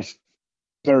past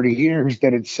 30 years,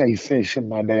 did it say fish in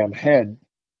my damn head?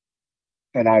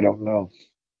 And I don't know.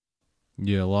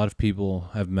 Yeah, a lot of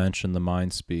people have mentioned the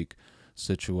mind speak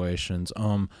situations.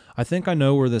 I think I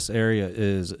know where this area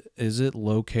is. Is it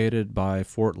located by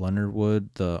Fort Leonard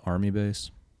Wood, the army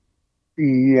base?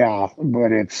 Yeah,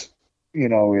 but you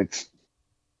know, it's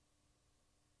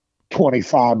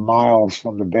 25 miles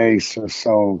from the base or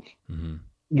so Mm-hmm.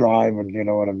 driving, you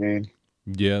know what I mean?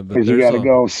 Yeah, but Because you there's got to a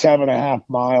go 7.5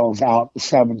 miles out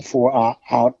 7-4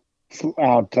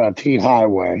 out T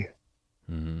Highway,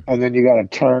 mm-hmm. and then you got to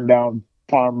turn down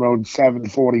Farm Road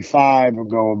 745 and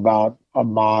go about a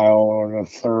mile or a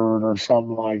third or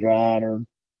something like that, or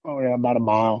oh yeah, about a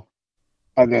mile,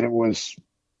 and then it was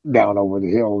down over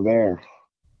the hill there.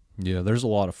 Yeah, there's a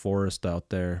lot of forest out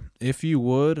there. If you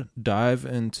would dive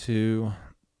into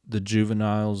the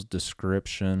juvenile's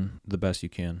description the best you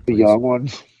can, The please. young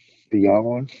ones, the young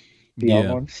ones, the young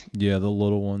Yeah, ones. yeah, the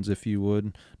little ones. If you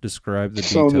would describe the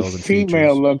So the details and female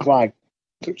features. looked like.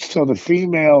 So the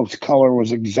female's color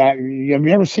was exactly. Have you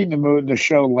ever seen the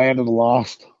show Land of the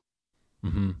Lost?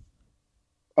 Mm-hmm.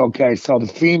 Okay, so the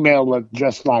female looked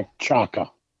just like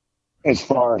Chaka as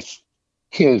far as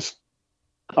his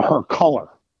her color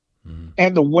Mm-hmm.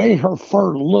 and the way her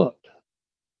fur looked.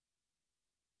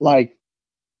 Like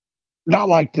not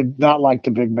like the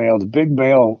big male. The big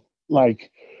male,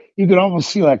 like you could almost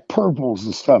see like purples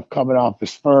and stuff coming off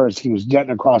his fur as he was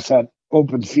getting across that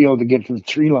open field to get to the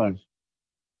tree line.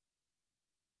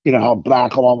 You know how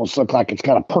black will almost look like it's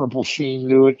got a purple sheen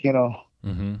to it, you know?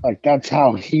 Mm-hmm. Like that's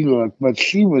how he looked. But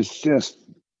she was just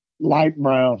light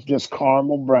brown, just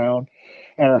caramel brown,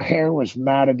 and her hair was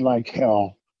matted like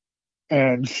hell.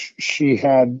 And she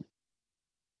had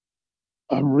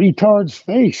a retard's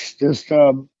face. Just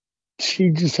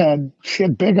she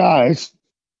had big eyes,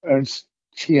 and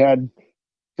she had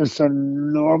just a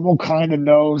normal kind of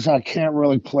nose. I can't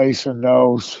really place her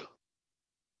nose.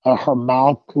 Her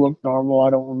mouth looked normal. I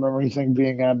don't remember anything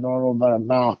being abnormal about her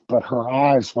mouth, but her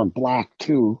eyes were black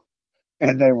too,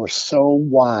 and they were so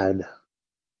wide.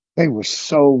 They were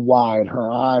so wide. Her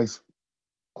eyes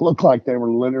looked like they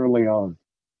were literally on,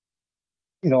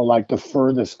 like the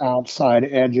furthest outside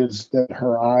edges that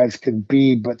her eyes could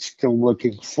be, but still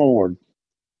looking forward.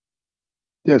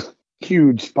 This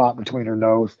huge spot between her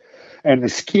nose, and the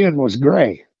skin was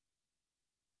gray.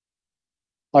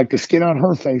 Like the skin on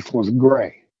her face was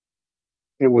gray.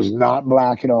 It was not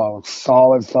black at all. It was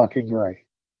solid fucking gray.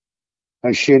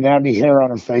 And she didn't have any hair on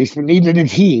her face, but neither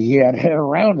did he. He had hair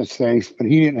around his face, but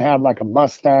he didn't have like a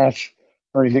mustache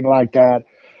or anything like that.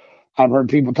 I've heard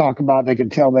people talk about they can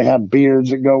tell they have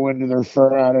beards that go into their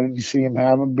fur. I didn't see him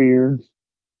have a beard.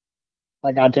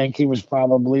 Like I think he was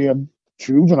probably a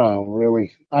juvenile,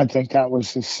 really. I think that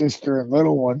was his sister and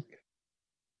little one.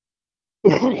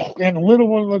 And the little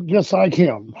one looked just like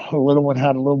him. The little one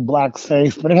had a little black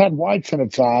face, but it had whites in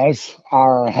its eyes,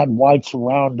 or had whites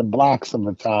around the blacks of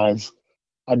its eyes.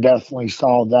 I definitely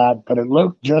saw that, but it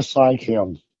looked just like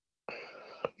him.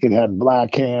 It had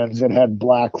black hands, it had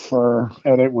black fur,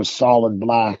 and it was solid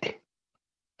black.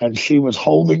 And she was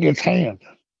holding its hand,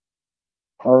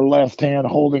 her left hand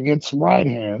holding its right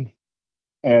hand,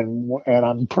 and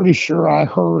I'm pretty sure I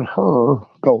heard her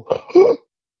go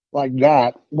like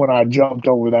that when I jumped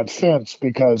over that fence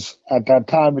because at that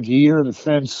time of the year the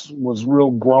fence was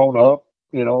real grown up,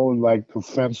 like the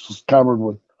fence was covered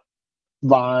with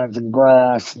vines and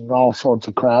grass and all sorts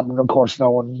of crap. And of course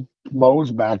no one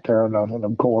mows back there or nothing,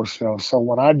 of course, So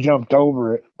when I jumped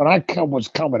over it, when was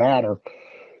coming at her,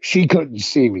 she couldn't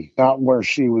see me, not where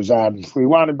she was at. If we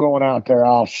wound up going out there,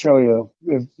 I'll show you.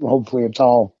 If hopefully it's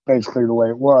all basically the way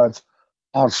it was.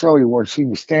 I'll show you where she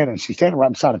was standing. She's standing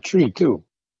right beside a tree too,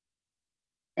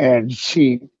 and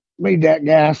she made that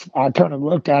gasp. I turned and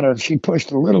looked at her, and she pushed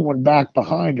the little one back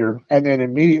behind her. And then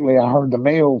immediately I heard the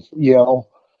male yell,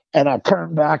 and I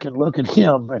turned back and looked at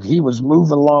him, and he was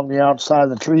moving along the outside of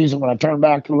the trees. And when I turned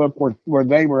back to look where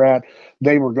they were at,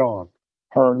 they were gone.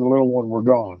 Her and the little one were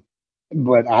gone.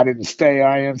 But I didn't stay.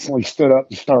 I instantly stood up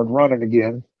and started running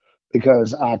again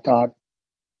because I thought,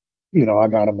 I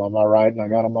got him on my right and I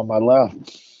got him on my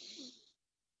left.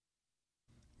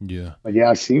 Yeah. But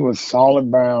yeah, she was solid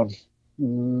brown,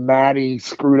 matty,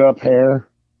 screwed up hair.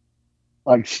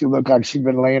 Like she looked like she'd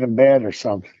been laying in bed or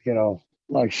something,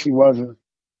 like she wasn't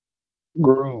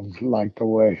groomed like the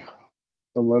way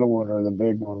the little one or the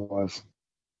big one was.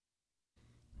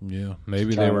 Yeah.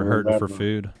 Maybe they were hurting for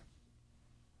food.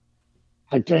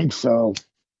 I think so.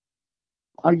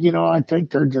 I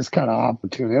think they're just kind of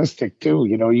opportunistic too.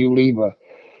 You leave a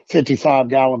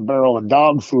 55-gallon barrel of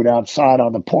dog food outside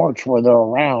on the porch where they're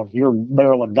around, your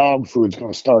barrel of dog food's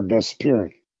going to start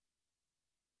disappearing.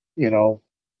 And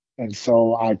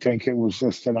so I think it was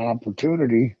just an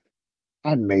opportunity.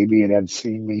 And maybe it had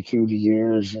seen me through the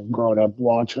years and grown up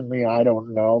watching me. I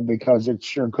don't know, because it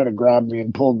sure could have grabbed me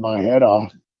and pulled my head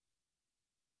off.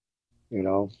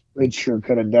 It sure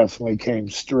could have definitely came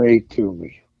straight to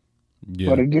me. Yeah.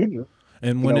 But it didn't.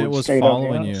 And when it was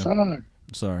following you,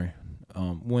 sorry,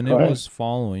 when it was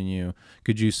following you,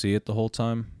 could you see it the whole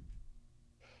time?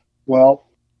 Well,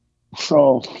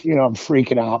 so, I'm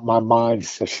freaking out. My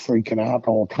mind's just freaking out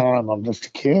the whole time. I'm just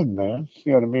a kid, man.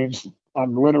 You know what I mean?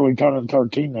 I'm literally turning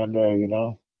 13 that day,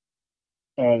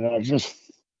 And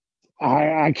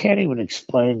I can't even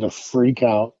explain the freak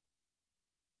out.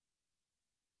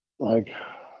 Like,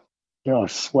 I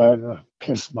sweat and I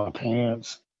pissed my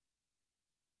pants.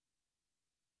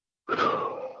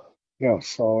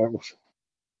 So it was,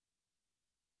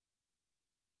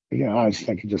 I just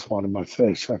think he just wanted my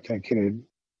fish. I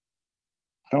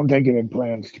don't think it had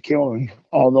plans to kill me.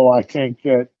 Although I think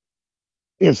that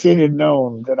if it had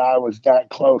known that I was that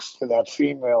close to that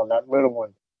female and that little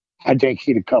one, I think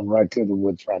he'd have come right through the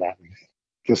woods right at me.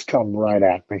 just come right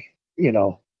at me,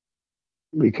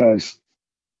 because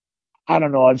I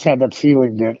don't know. I just had that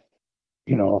feeling that,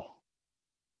 you know,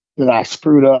 that I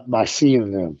screwed up by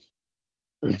seeing them.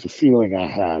 It's the feeling I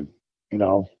had, you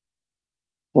know,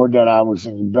 or that I was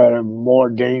in more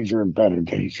danger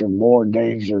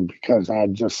because I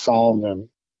just saw them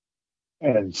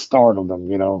and startled them.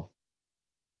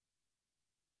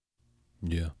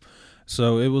 Yeah.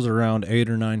 So it was around 8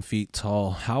 or 9 feet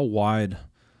tall. How wide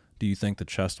do you think the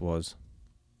chest was?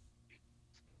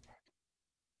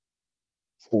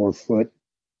 4 foot,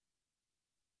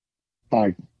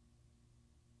 like,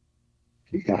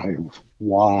 yeah, it was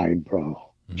wide, bro.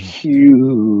 Mhm.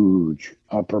 Huge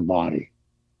upper body.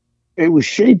 It was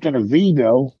shaped in a V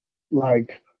though,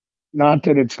 like, not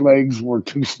that its legs were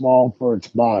too small for its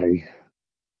body,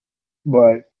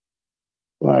 but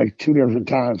like two different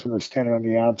times when I was standing on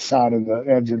the outside of the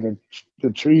edge of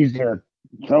the trees there,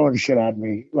 throwing shit at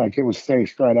me, like it was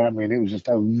faced right at me, and it was just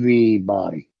a V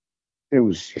body. It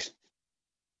was just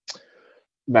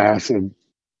massive,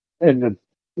 and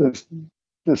the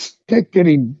the stick that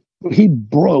he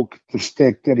broke the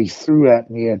stick that he threw at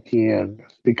me at the end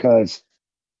because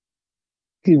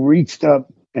he reached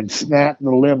up and snapped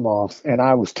the limb off, and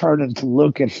I was turning to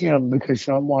look at him because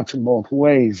I'm watching both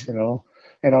ways. And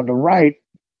on the right,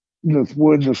 the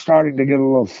woods are starting to get a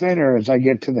little thinner as I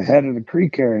get to the head of the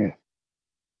creek area.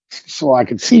 So I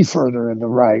could see further in the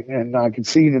right, and I could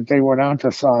see that they weren't out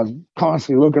there. So I was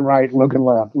constantly looking right, looking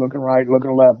left, looking right,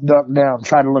 looking left, duck down,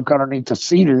 try to look underneath the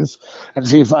cedars and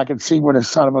see if I could see where the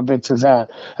son of a bitch is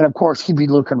at. And of course, he'd be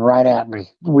looking right at me.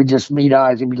 We just meet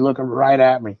eyes. He'd be looking right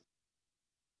at me.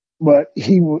 But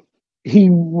he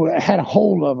had a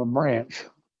hold of a branch,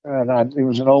 and it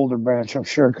was an older branch, I'm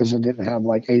sure, because it didn't have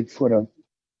like 8 foot of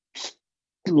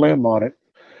limb on it,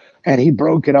 and he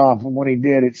broke it off. And when he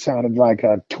did, it sounded like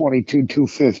a 22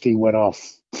 250 went off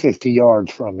 50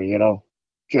 yards from me,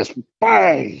 just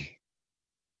bang,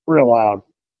 real loud.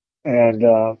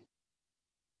 And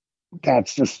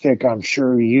that's the stick I'm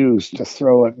sure he used to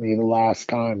throw at me the last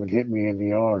time and hit me in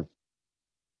the arm.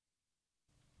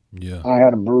 Yeah. I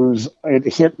had a bruise.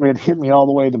 It hit me all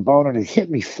the way to the bone, and it hit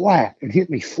me flat. It hit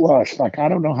me flush. Like, I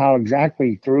don't know how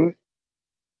exactly he threw it,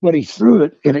 but he threw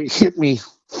it and it hit me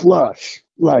flush.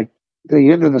 Like,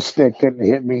 the end of the stick didn't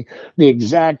hit me. The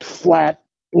exact flat,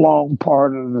 long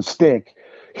part of the stick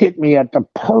hit me at the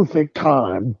perfect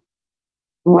time,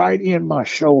 right in my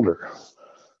shoulder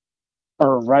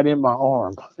or right in my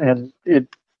arm. And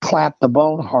it clapped the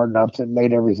bone hard enough that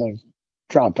made everything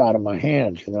drop out of my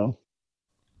hands.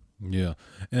 Yeah.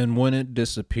 And when it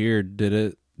disappeared, did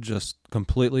it just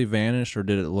completely vanish, or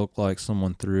did it look like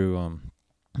someone threw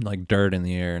like dirt in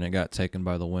the air and it got taken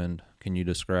by the wind? Can you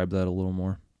describe that a little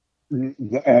more?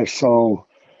 So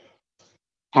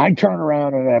I turn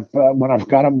around, and when I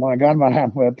got about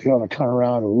halfway up the hill, I turn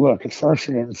around and look. At first,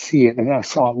 I didn't see it, and then I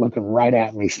saw it looking right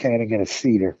at me, standing in a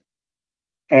cedar.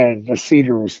 And the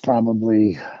cedar was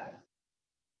probably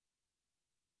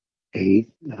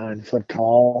 8, 9 foot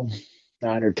tall,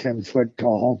 9 or 10 foot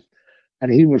tall,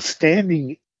 and he was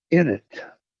standing in it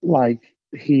like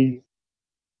he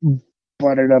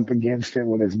butted up against it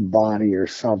with his body or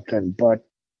something. But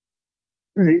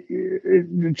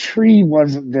the tree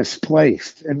wasn't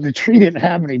displaced, and the tree didn't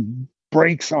have any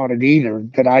breaks on it either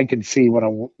that I could see when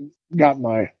I got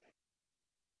my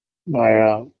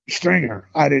stringer.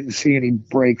 I didn't see any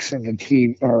breaks in the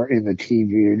TV. I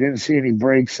didn't see any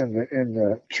breaks in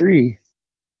the tree.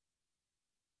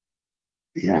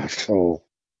 Yeah, so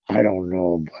I don't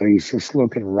know, but he's just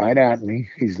looking right at me.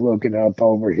 He's looking up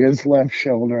over his left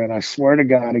shoulder, and I swear to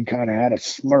God, he kind of had a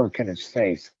smirk in his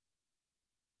face.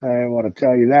 I didn't want to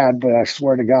tell you that, but I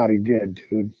swear to God, he did,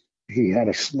 dude. He had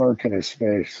a smirk in his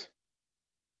face,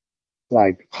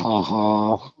 like, ha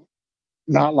ha.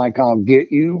 Not like I'll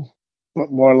get you,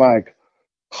 but more like,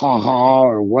 ha ha,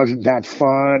 or wasn't that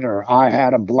fun, or I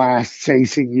had a blast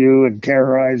chasing you and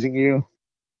terrorizing you.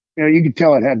 You could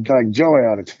tell it had like joy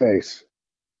on its face.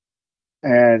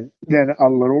 And then a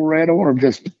little red orb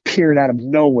just appeared out of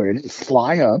nowhere. It didn't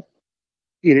fly up.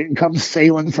 It didn't come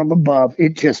sailing from above.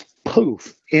 It just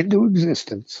poof into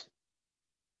existence.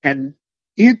 And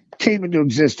it came into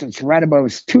existence right above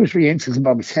us, 2 or 3 inches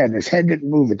above his head. His head didn't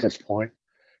move at this point.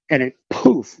 And it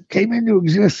poof came into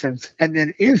existence. And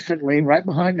then instantly, right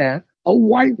behind that, a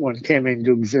white one came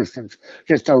into existence,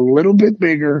 just a little bit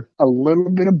bigger, a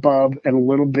little bit above, and a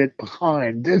little bit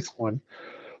behind this one.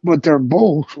 But they're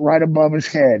both right above his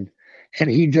head. And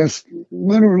he just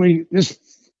literally just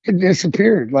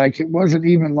disappeared. Like, it wasn't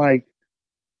even like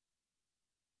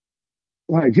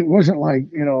it wasn't like,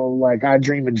 like I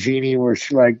Dream of Jeannie where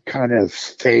she like kind of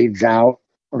fades out.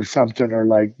 or something, or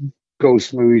like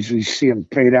ghost movies, you see him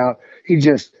fade out. He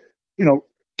just, you know,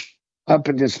 up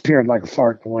and disappeared like a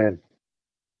fart in the wind.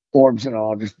 Orbs and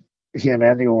all, just him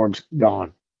and the orbs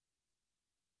gone.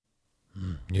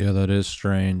 Yeah, that is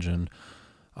strange. And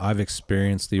I've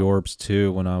experienced the orbs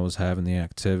too when I was having the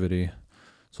activity.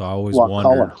 So I always What wondered.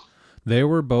 color? They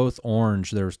were both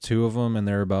orange. There was two of them, and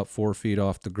they were about 4 feet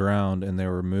off the ground, and they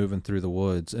were moving through the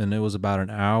woods. And it was about an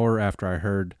hour after I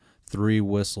heard three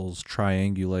whistles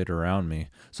triangulate around me.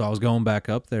 So I was going back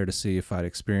up there to see if I'd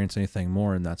experienced anything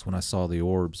more, and that's when I saw the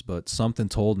orbs. But something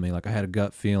told me, like I had a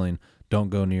gut feeling, don't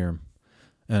go near them.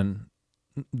 And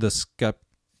the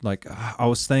like I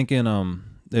was thinking,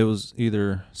 it was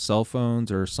either cell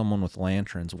phones or someone with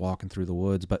lanterns walking through the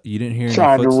woods, but you didn't hear any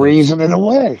Trying to footsteps. reason it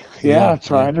away. Yeah, Yeah, yeah.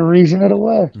 trying to reason it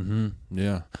away.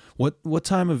 Yeah. What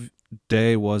time of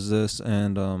day was this,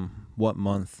 and what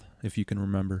month, if you can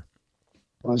remember?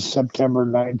 It was September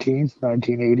 19th,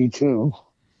 1982,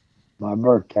 my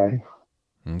birthday.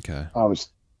 Okay. I was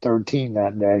 13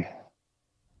 that day,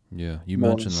 Yeah, you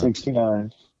born in mentioned that.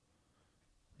 69.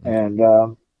 Okay.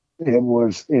 And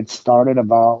it started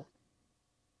about,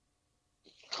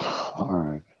 all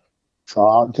right. So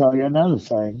I'll tell you another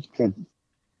thing that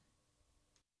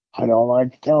I don't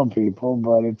like to tell people,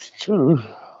 but it's true.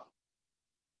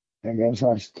 I guess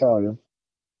I should tell you.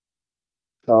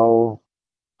 So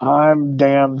I'm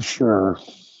damn sure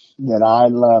that I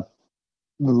left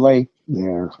the lake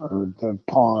there, or the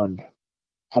pond,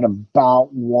 at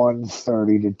about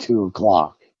 1:30 to 2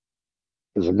 o'clock.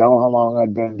 Because I know how long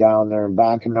I'd been down there. And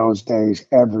back in those days,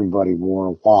 everybody wore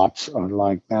a watch.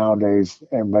 Unlike nowadays,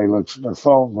 everybody looks at their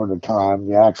phone for the time.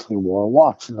 You actually wore a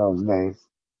watch in those days.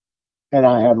 And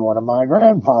I had one of my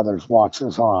grandfather's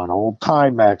watches on, old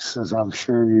Timexes. I'm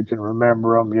sure you can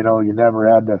remember them. You know, you never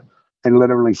had to, they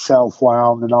literally self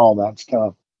wound and all that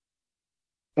stuff.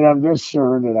 And I'm just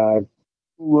sure that I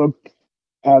looked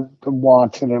at the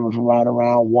watch and it was right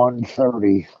around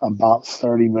 1:30, about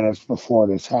 30 minutes before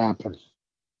this happened.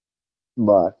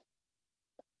 But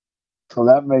so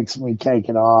that makes me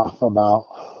taking off about,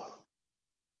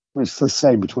 let's just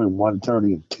say between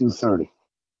 1:30 and 2:30,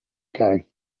 okay,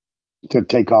 to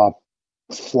take off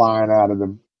flying out of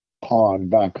the pond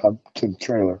back up to the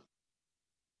trailer.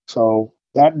 So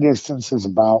that distance is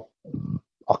about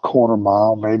a quarter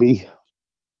mile, maybe.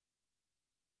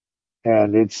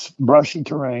 And it's brushy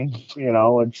terrain,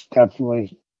 it's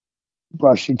definitely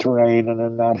brushy terrain. And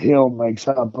then that hill makes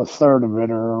up a third of it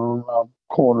or a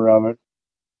quarter of it.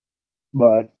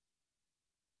 But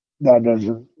that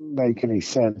doesn't make any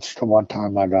sense to what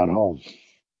time I got home.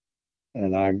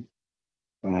 And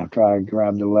after I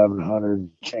grabbed the 1100,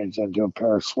 changed into a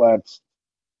pair of sweats,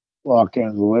 walked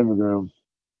into the living room,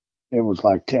 it was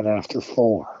like 10 after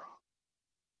 4.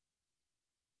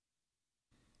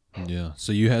 Yeah.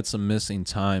 So you had some missing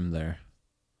time there.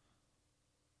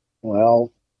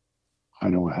 Well, I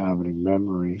don't have any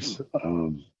memories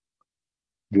of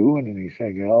doing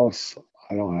anything else.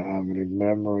 I don't have any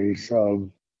memories of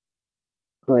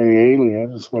gray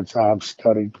aliens, which I've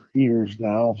studied for years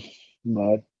now,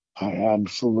 but I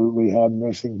absolutely had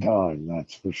missing time,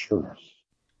 that's for sure.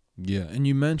 Yeah. And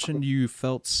you mentioned you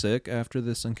felt sick after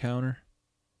this encounter.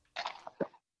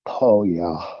 Oh,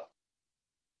 yeah.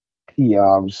 Yeah,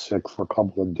 I was sick for a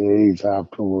couple of days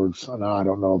afterwards, and I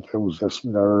don't know if it was just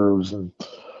nerves and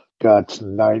guts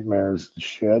and nightmares and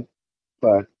shit,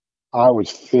 but I was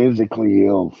physically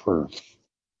ill for,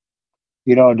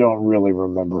 I don't really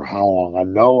remember how long. I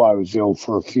know I was ill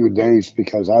for a few days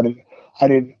because I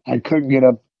couldn't get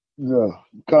up the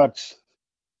guts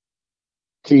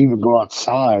to even go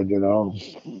outside,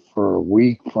 for a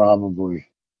week probably.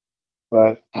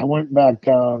 But I went back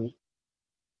down.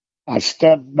 I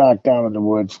stepped back down in the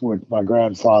woods with my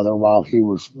grandfather while he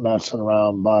was messing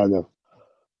around by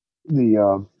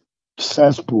the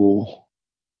cesspool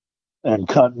and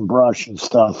cutting brush and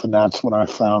stuff, and that's when I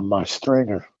found my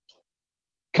stringer.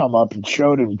 Come up and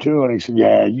showed him too, and he said,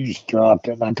 "Yeah, you just dropped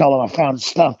it." And I told him I found it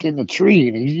stuffed in the tree,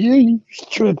 and he, "Yeah, you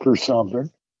just tripped or something."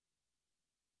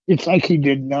 It's like he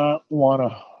did not want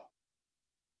to,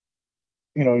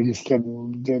 he just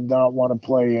did not want to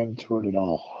play into it at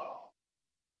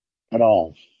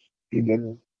all. He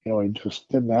didn't, he just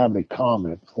didn't have any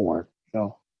comment for it. Yeah.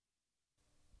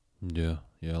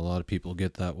 Yeah. A lot of people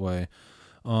get that way.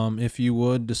 If you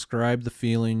would describe the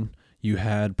feeling you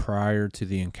had prior to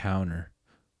the encounter.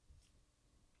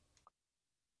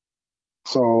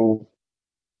 So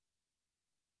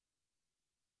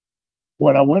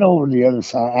when I went over to the other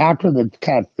side, after the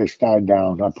catfish died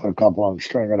down, I put a couple on the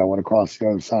string and I went across the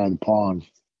other side of the pond.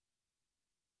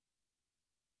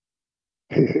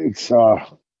 It's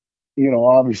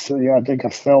Obviously, I think I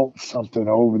felt something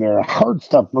over there. I heard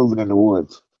stuff moving in the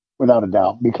woods, without a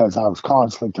doubt, because I was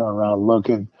constantly turning around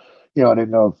looking. I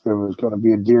didn't know if there was going to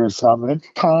be a deer or something.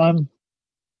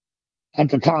 At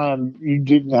the time, you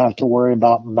didn't have to worry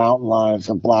about mountain lions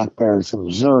and black bears in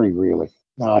Missouri, really.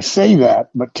 Now, I say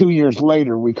that, but 2 years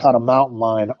later, we caught a mountain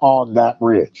lion on that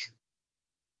ridge.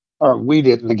 Or we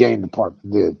didn't, the game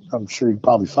department did. I'm sure you can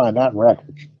probably find that in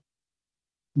records.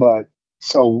 But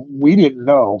so we didn't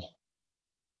know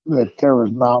that there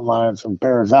was mountain lions and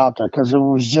bears out there because there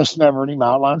was just never any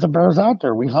mountain lions and bears out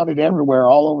there. We hunted everywhere,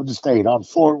 all over the state, on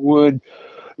Fort Wood,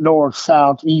 north,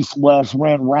 south, east, west,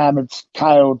 ran rabbits,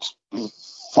 coyotes,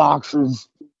 foxes,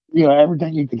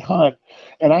 everything you could hunt.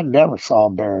 And I never saw a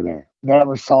bear there.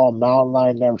 Never saw a mountain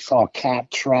lion, never saw a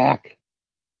cat track.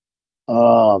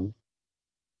 Um,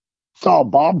 saw a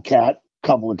bobcat a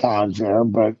couple of times there,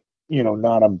 but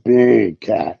not a big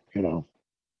cat.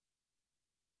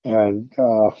 And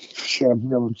shit, I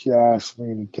forget what you asked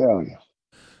me to tell you.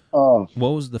 What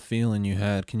was the feeling you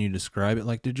had? Can you describe it?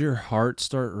 Like, did your heart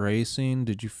start racing?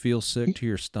 Did you feel sick to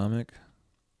your stomach?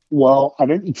 Well, I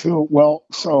didn't feel well.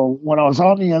 So when I was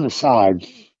on the other side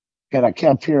and I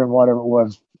kept hearing whatever it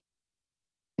was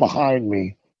behind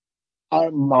me,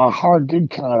 my heart did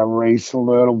kind of race a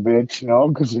little bit,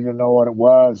 because I didn't know what it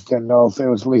was. Didn't know if it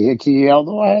was Lee Hickey.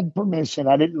 Although I had permission,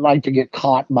 I didn't like to get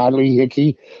caught by Lee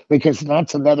Hickey because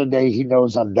that's another day he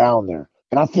knows I'm down there.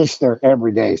 And I fish there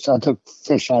every day. So I took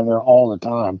fish out of there all the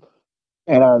time.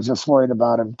 And I was just worried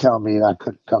about him telling me that I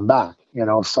couldn't come back.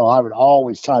 So I would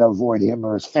always try to avoid him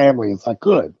or his family if I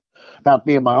could. Now,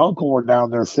 me and my uncle were down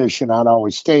there fishing. I'd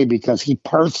always stay because he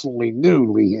personally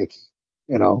knew Lee Hickey,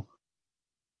 you know.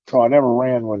 So I never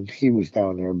ran when he was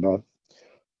down there. But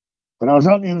when I was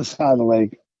on the other side of the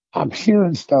lake, I'm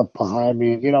hearing stuff behind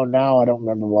me. And, now I don't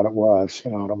remember what it was. I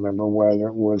don't remember whether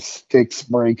it was sticks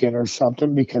breaking or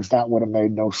something because that would have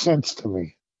made no sense to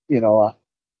me.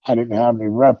 I didn't have any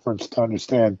reference to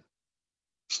understand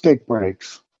stick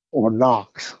breaks or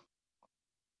knocks.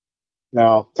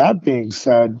 Now, that being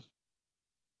said,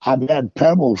 I've had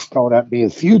pebbles thrown at me a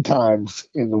few times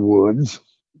in the woods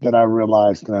that I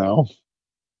realize now.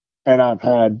 And I've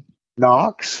had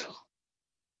knocks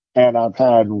and I've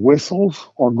had whistles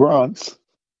or grunts.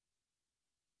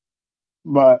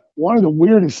 But one of the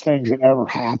weirdest things that ever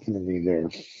happened to me there,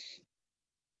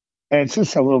 and it's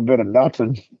just a little bit of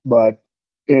nothing, but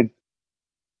it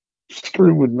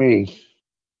screwed with me,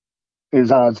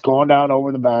 is I was going down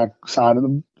over the back side of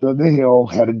the hill,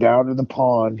 headed down to the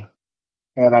pond,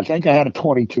 and I think I had a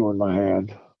 22 in my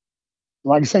hand.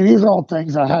 Like I say, these are all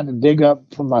things I had to dig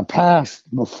up from my past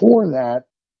before that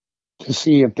to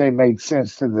see if they made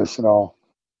sense to this at all.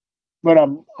 But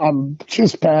I'm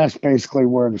just past basically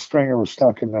where the stringer was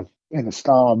stuck in the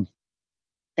stop,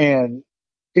 and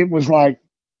it was like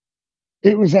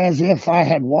it was as if I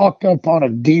had walked up on a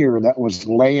deer that was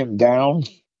laying down,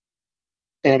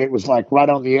 and it was like right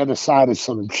on the other side of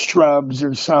some shrubs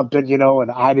or something,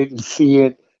 and I didn't see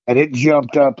it, and it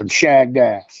jumped up and shagged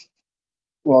ass.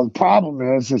 Well, the problem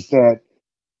is that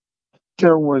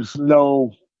there was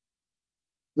no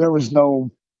there was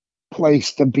no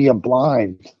place to be a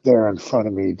blind there in front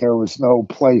of me. There was no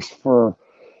place for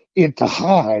it to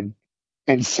hide.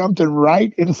 And something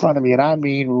right in front of me, and I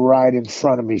mean right in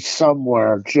front of me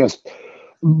somewhere, just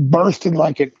bursted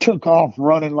like it took off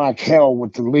running like hell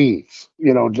with the leaves,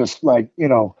 just like,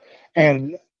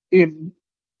 and it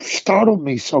startled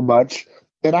me so much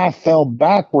that I fell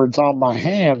backwards on my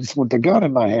hands with the gun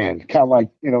in my hand, kind of like,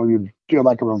 you do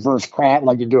like a reverse crab,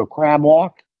 like you do a crab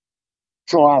walk.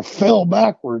 So I fell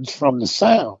backwards from the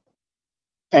sound,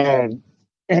 and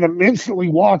I'm instantly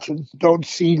watching, don't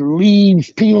see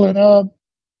leaves peeling up,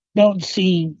 don't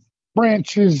see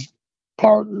branches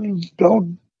parting,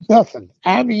 don't nothing.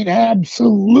 I mean,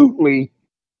 absolutely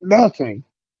nothing.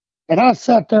 And I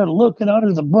sat there looking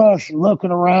under the brush and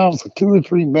looking around for 2 or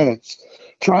 3 minutes,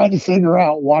 trying to figure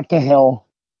out what the hell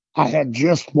I had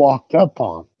just walked up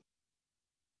on.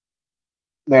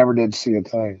 Never did see a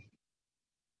thing.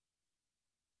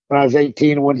 When I was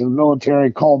 18 and went to the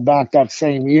military, called back that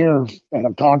same year, and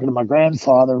I'm talking to my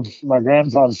grandfather. My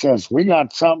grandfather says, "We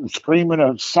got something screaming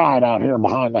outside out here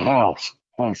behind the house."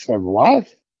 I said, "What?"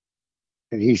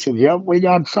 And he said, "Yep, we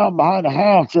got something behind the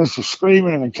house just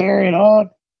screaming and carrying on."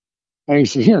 And he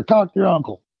said, "Here, talk to your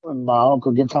uncle." And my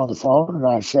uncle gets on the phone, and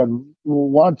I said,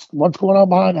 "Well, what's going on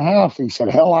behind the house?" He said,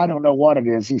 "Hell, I don't know what it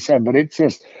is." He said, "But it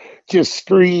just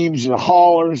screams and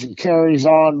hollers and carries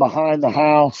on behind the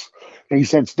house." And he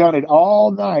said, "It's done it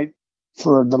all night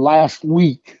for the last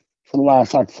week, for the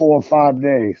last like 4 or 5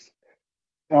 days."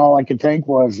 And all I could think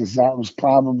was, is that was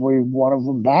probably one of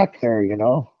them back there.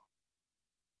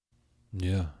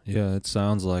 Yeah, yeah, it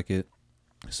sounds like it.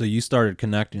 So you started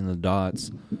connecting the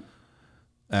dots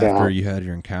after Yeah, you had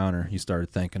your encounter. You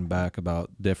started thinking back about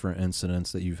different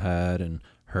incidents that you've had and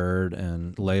heard,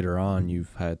 and later on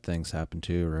you've had things happen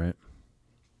too, right?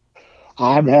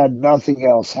 I've had nothing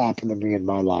else happen to me in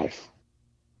my life.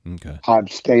 Okay.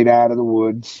 I've stayed out of the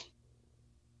woods.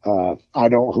 I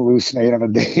don't hallucinate on a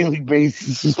daily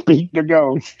basis to speak to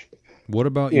ghosts. What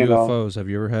about You know, UFOs? Have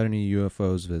you ever had any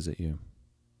UFOs visit you?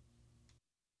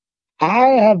 I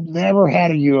have never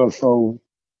had a UFO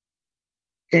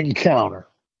encounter.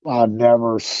 I've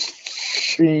never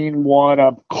seen one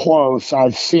up close.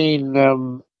 I've seen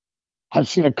them. I've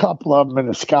seen a couple of them in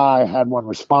the sky. I had one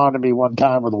respond to me one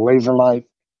time with a laser light.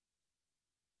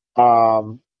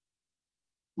 Um,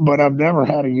 but I've never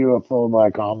had a UFO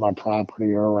like on my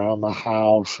property or around the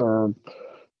house or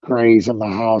graze in the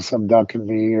house abducting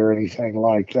me or anything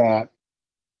like that.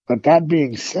 But that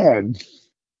being said,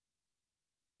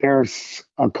 there's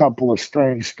a couple of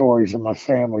strange stories in my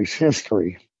family's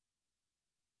history.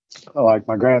 Like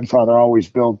my grandfather always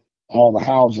built all the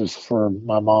houses for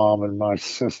my mom and my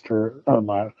sister,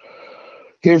 or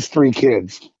his three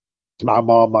kids, my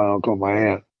mom, my uncle, my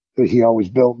aunt. He always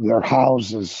built their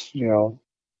houses,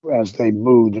 as they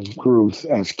moved and grew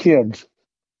as kids.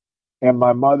 And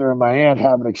my mother and my aunt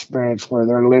have an experience where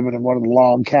they're living in one of the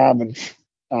log cabins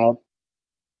out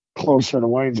closer to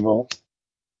Waynesville,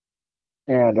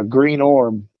 and a green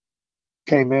orb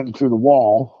came in through the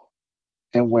wall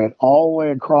and went all the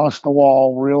way across the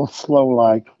wall real slow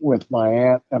like with my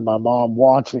aunt and my mom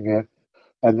watching it,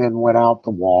 and then went out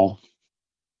the wall.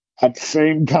 At the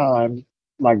same time,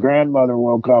 my grandmother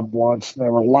woke up once and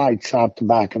there were lights out the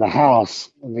back of the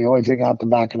house. And the only thing out the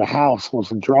back of the house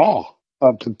was a draw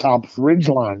up to the top of the ridge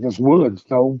line, just woods,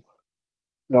 no,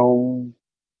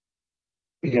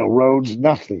 roads,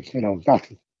 nothing,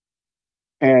 nothing.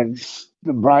 And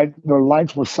the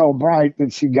lights were so bright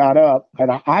that she got up,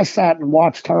 and I sat and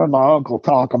watched her and my uncle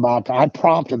talk about that. I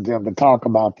prompted them to talk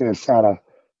about this at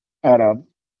a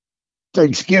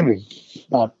Thanksgiving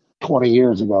about 20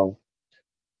 years ago.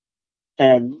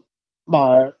 And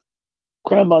my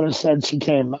grandmother said she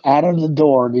came out of the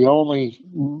door. The only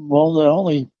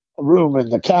room in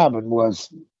the cabin was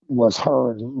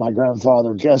her and my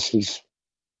grandfather Jesse's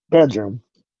bedroom.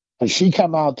 And she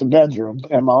come out the bedroom,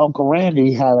 and my uncle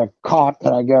Randy had a cot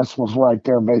that I guess was right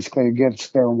there, basically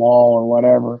against their wall or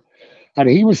whatever. And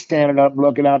he was standing up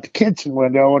looking out the kitchen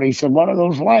window, and he said, "What are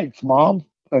those lights, Mom?"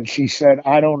 And she said,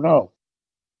 "I don't know."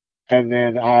 And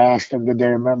then I asked them, did they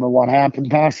remember what happened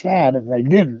past that? And they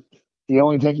didn't. The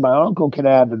only thing my uncle could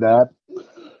add to that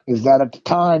is that at the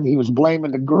time he was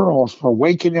blaming the girls for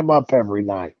waking him up every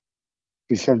night.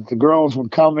 He said the girls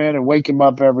would come in and wake him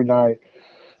up every night,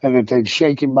 and that they'd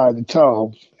shake him by the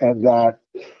toe, and that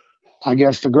I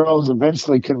guess the girls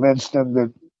eventually convinced him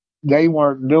that they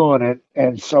weren't doing it.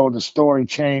 And so the story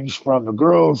changed from the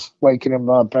girls waking him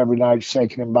up every night,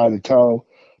 shaking him by the toe,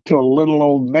 to a little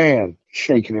old man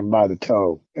shaking him by the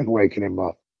toe and waking him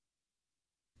up.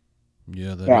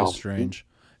 Yeah, that is Now, strange.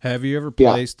 Have you ever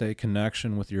yeah, placed a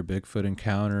connection with your Bigfoot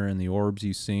encounter and the orbs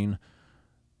you've seen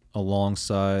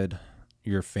alongside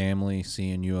your family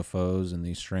seeing UFOs and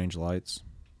these strange lights?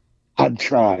 I've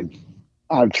tried.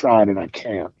 I've tried and I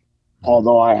can't. Mm.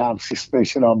 Although I have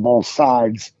suspicion on both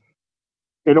sides.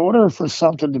 In order for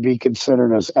something to be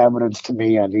considered as evidence to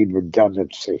me, I need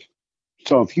redundancy.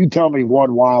 So if you tell me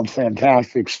one wild,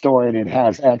 fantastic story and it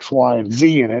has X, Y, and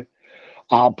Z in it,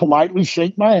 I'll politely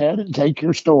shake my head and take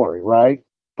your story, right?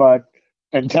 But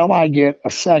until I get a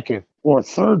second or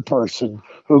third person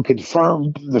who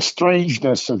confirmed the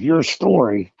strangeness of your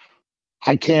story,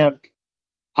 I can't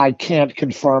I can't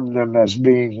confirm them as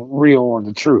being real or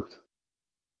the truth.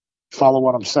 Follow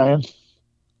what I'm saying?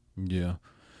 Yeah.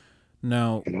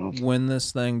 Now, You know, when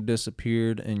this thing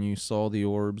disappeared and you saw the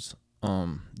orbs,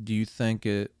 do you think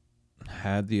it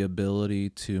had the ability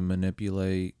to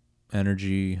manipulate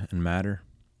energy and matter?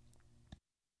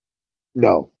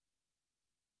 no,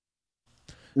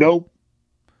 nope.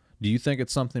 Do you think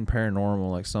it's something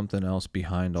paranormal, like something else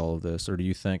behind all of this, or do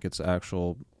you think it's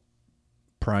actual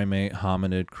primate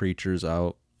hominid creatures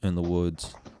out in the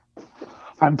woods?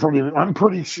 I'm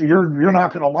pretty sure you're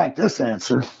not going to like this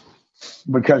answer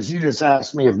because you just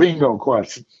asked me a bingo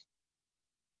question.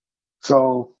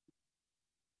 So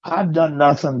I've done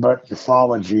nothing but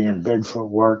ufology and Bigfoot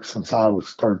work since I was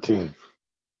 13.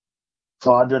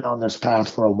 So I've been on this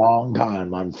path for a long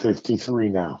time. I'm 53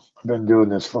 now. I've been doing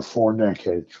this for 4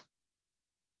 decades.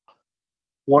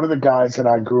 One of the guys that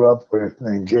I grew up with,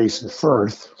 named Jason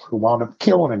Firth, who wound up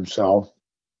killing himself,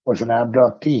 was an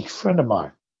abductee friend of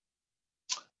mine.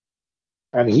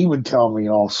 And he would tell me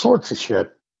all sorts of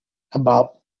shit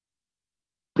about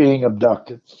being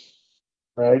abducted,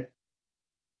 right?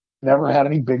 Never had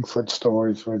any Bigfoot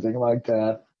stories or anything like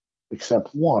that,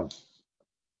 except one.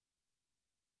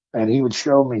 And he would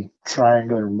show me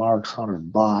triangular marks on his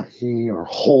body or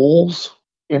holes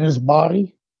in his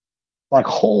body, like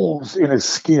holes in his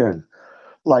skin,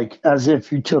 like as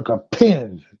if you took a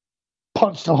pin,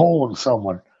 punched a hole in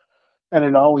someone, and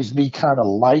it'd always be kind of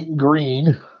light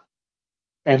green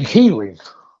and healing.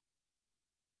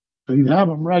 So you'd have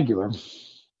them regular.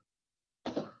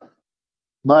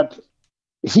 But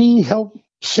he helped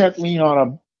set me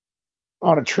on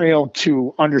a trail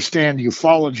to understand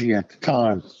ufology at the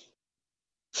time.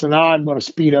 So now I'm going to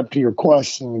speed up to your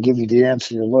question and give you the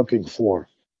answer you're looking for.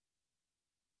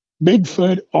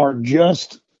 Bigfoot are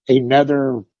just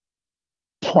another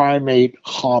primate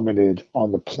hominid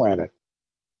on the planet.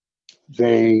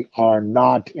 They are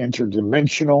not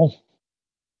interdimensional.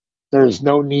 There's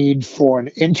no need for an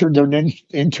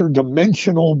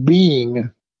interdimensional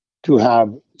being to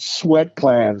have sweat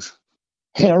glands,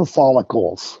 hair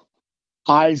follicles,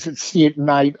 eyes that see at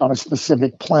night on a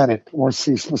specific planet or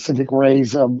see specific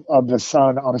rays of the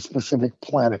sun on a specific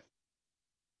planet.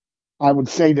 I would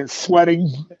say that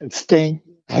sweating and stink,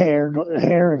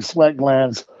 hair and sweat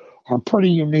glands are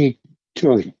pretty unique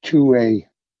to a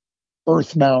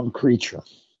earthbound creature.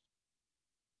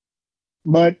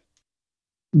 But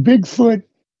Bigfoot,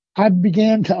 I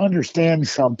began to understand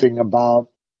something about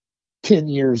 10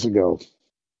 years ago.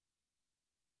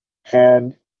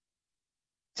 And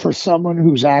for someone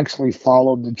who's actually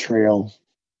followed the trail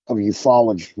of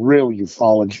ufology, real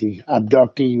ufology,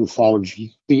 abductee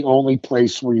ufology, the only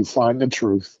place where you find the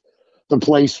truth, the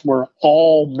place where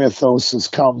all mythos has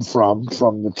come from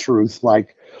the truth,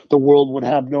 like the world would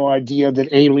have no idea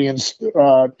that aliens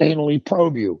anally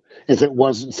probe you if it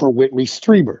wasn't for Whitley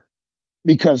Strieber,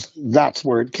 because that's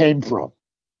where it came from.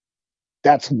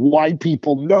 That's why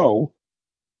people know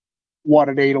what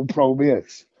an anal probe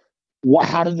is.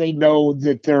 How do they know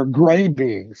that they're gray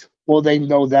beings? Well, they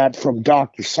know that from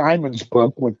Dr. Simon's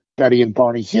book with Betty and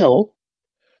Barney Hill.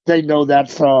 They know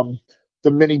that from the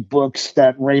many books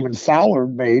that Raymond Fowler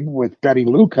made with Betty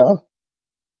Luca.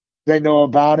 They know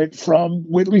about it from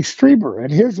Whitley Strieber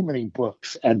and his many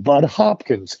books, and Bud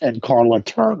Hopkins and Carla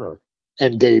Turner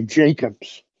and Dave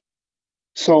Jacobs.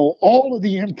 So all of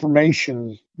the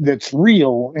information that's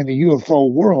real in the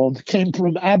UFO world came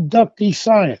from abductee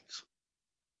science.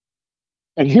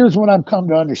 And here's what I've come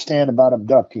to understand about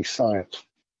abductee science.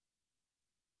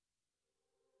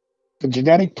 The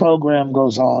genetic program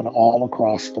goes on all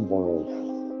across the world.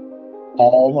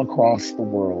 All across the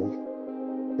world.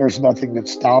 There's nothing that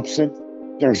stops it.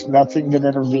 There's nothing that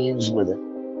intervenes with it.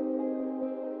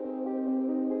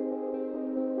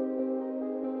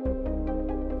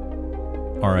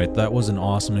 All right, that was an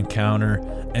awesome encounter,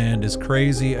 and as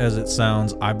crazy as it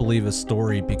sounds, I believe his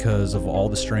story because of all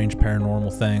the strange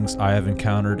paranormal things I have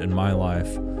encountered in my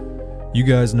life. You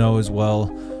guys know as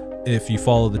well, if you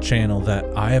follow the channel, that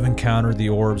I have encountered the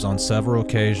orbs on several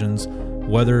occasions,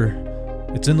 whether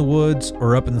it's in the woods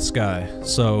or up in the sky.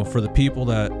 So for the people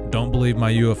that don't believe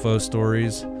my UFO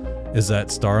stories, is that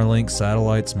Starlink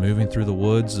satellites moving through the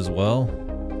woods as well?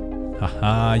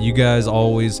 Haha, you guys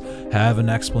always have an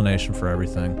explanation for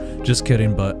everything. Just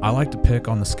kidding, but I like to pick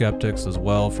on the skeptics as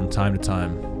well from time to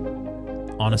time.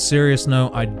 On a serious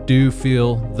note, I do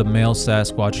feel the male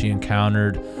Sasquatch he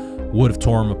encountered would have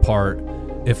torn him apart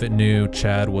if it knew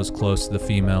Chad was close to the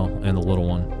female and the little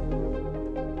one.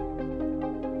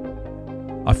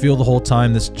 I feel the whole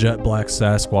time this jet black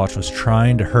Sasquatch was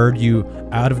trying to herd you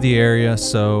out of the area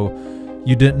so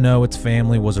you didn't know its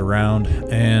family was around,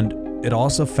 and it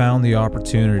also found the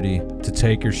opportunity to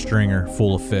take your stringer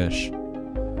full of fish.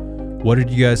 What did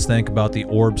you guys think about the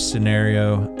orb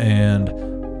scenario and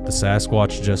the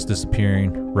Sasquatch just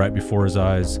disappearing right before his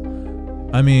eyes?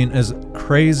 I mean, as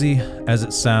crazy as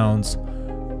it sounds,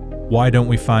 why don't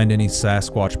we find any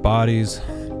Sasquatch bodies?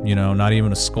 You know, not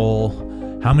even a skull.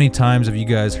 How many times have you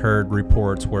guys heard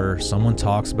reports where someone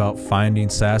talks about finding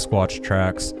Sasquatch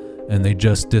tracks and they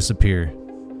just disappear?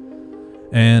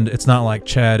 And it's not like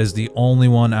Chad is the only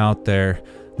one out there.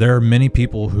 There are many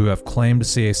people who have claimed to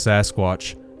see a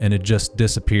Sasquatch and it just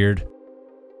disappeared.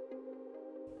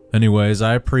 Anyways,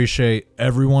 I appreciate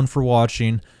everyone for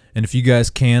watching, and if you guys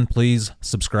can, please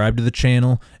subscribe to the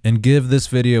channel and give this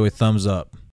video a thumbs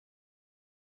up.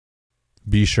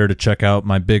 Be sure to check out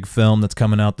my big film that's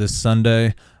coming out this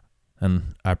Sunday,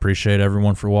 and I appreciate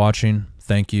everyone for watching.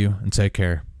 Thank you and take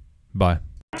care. Bye.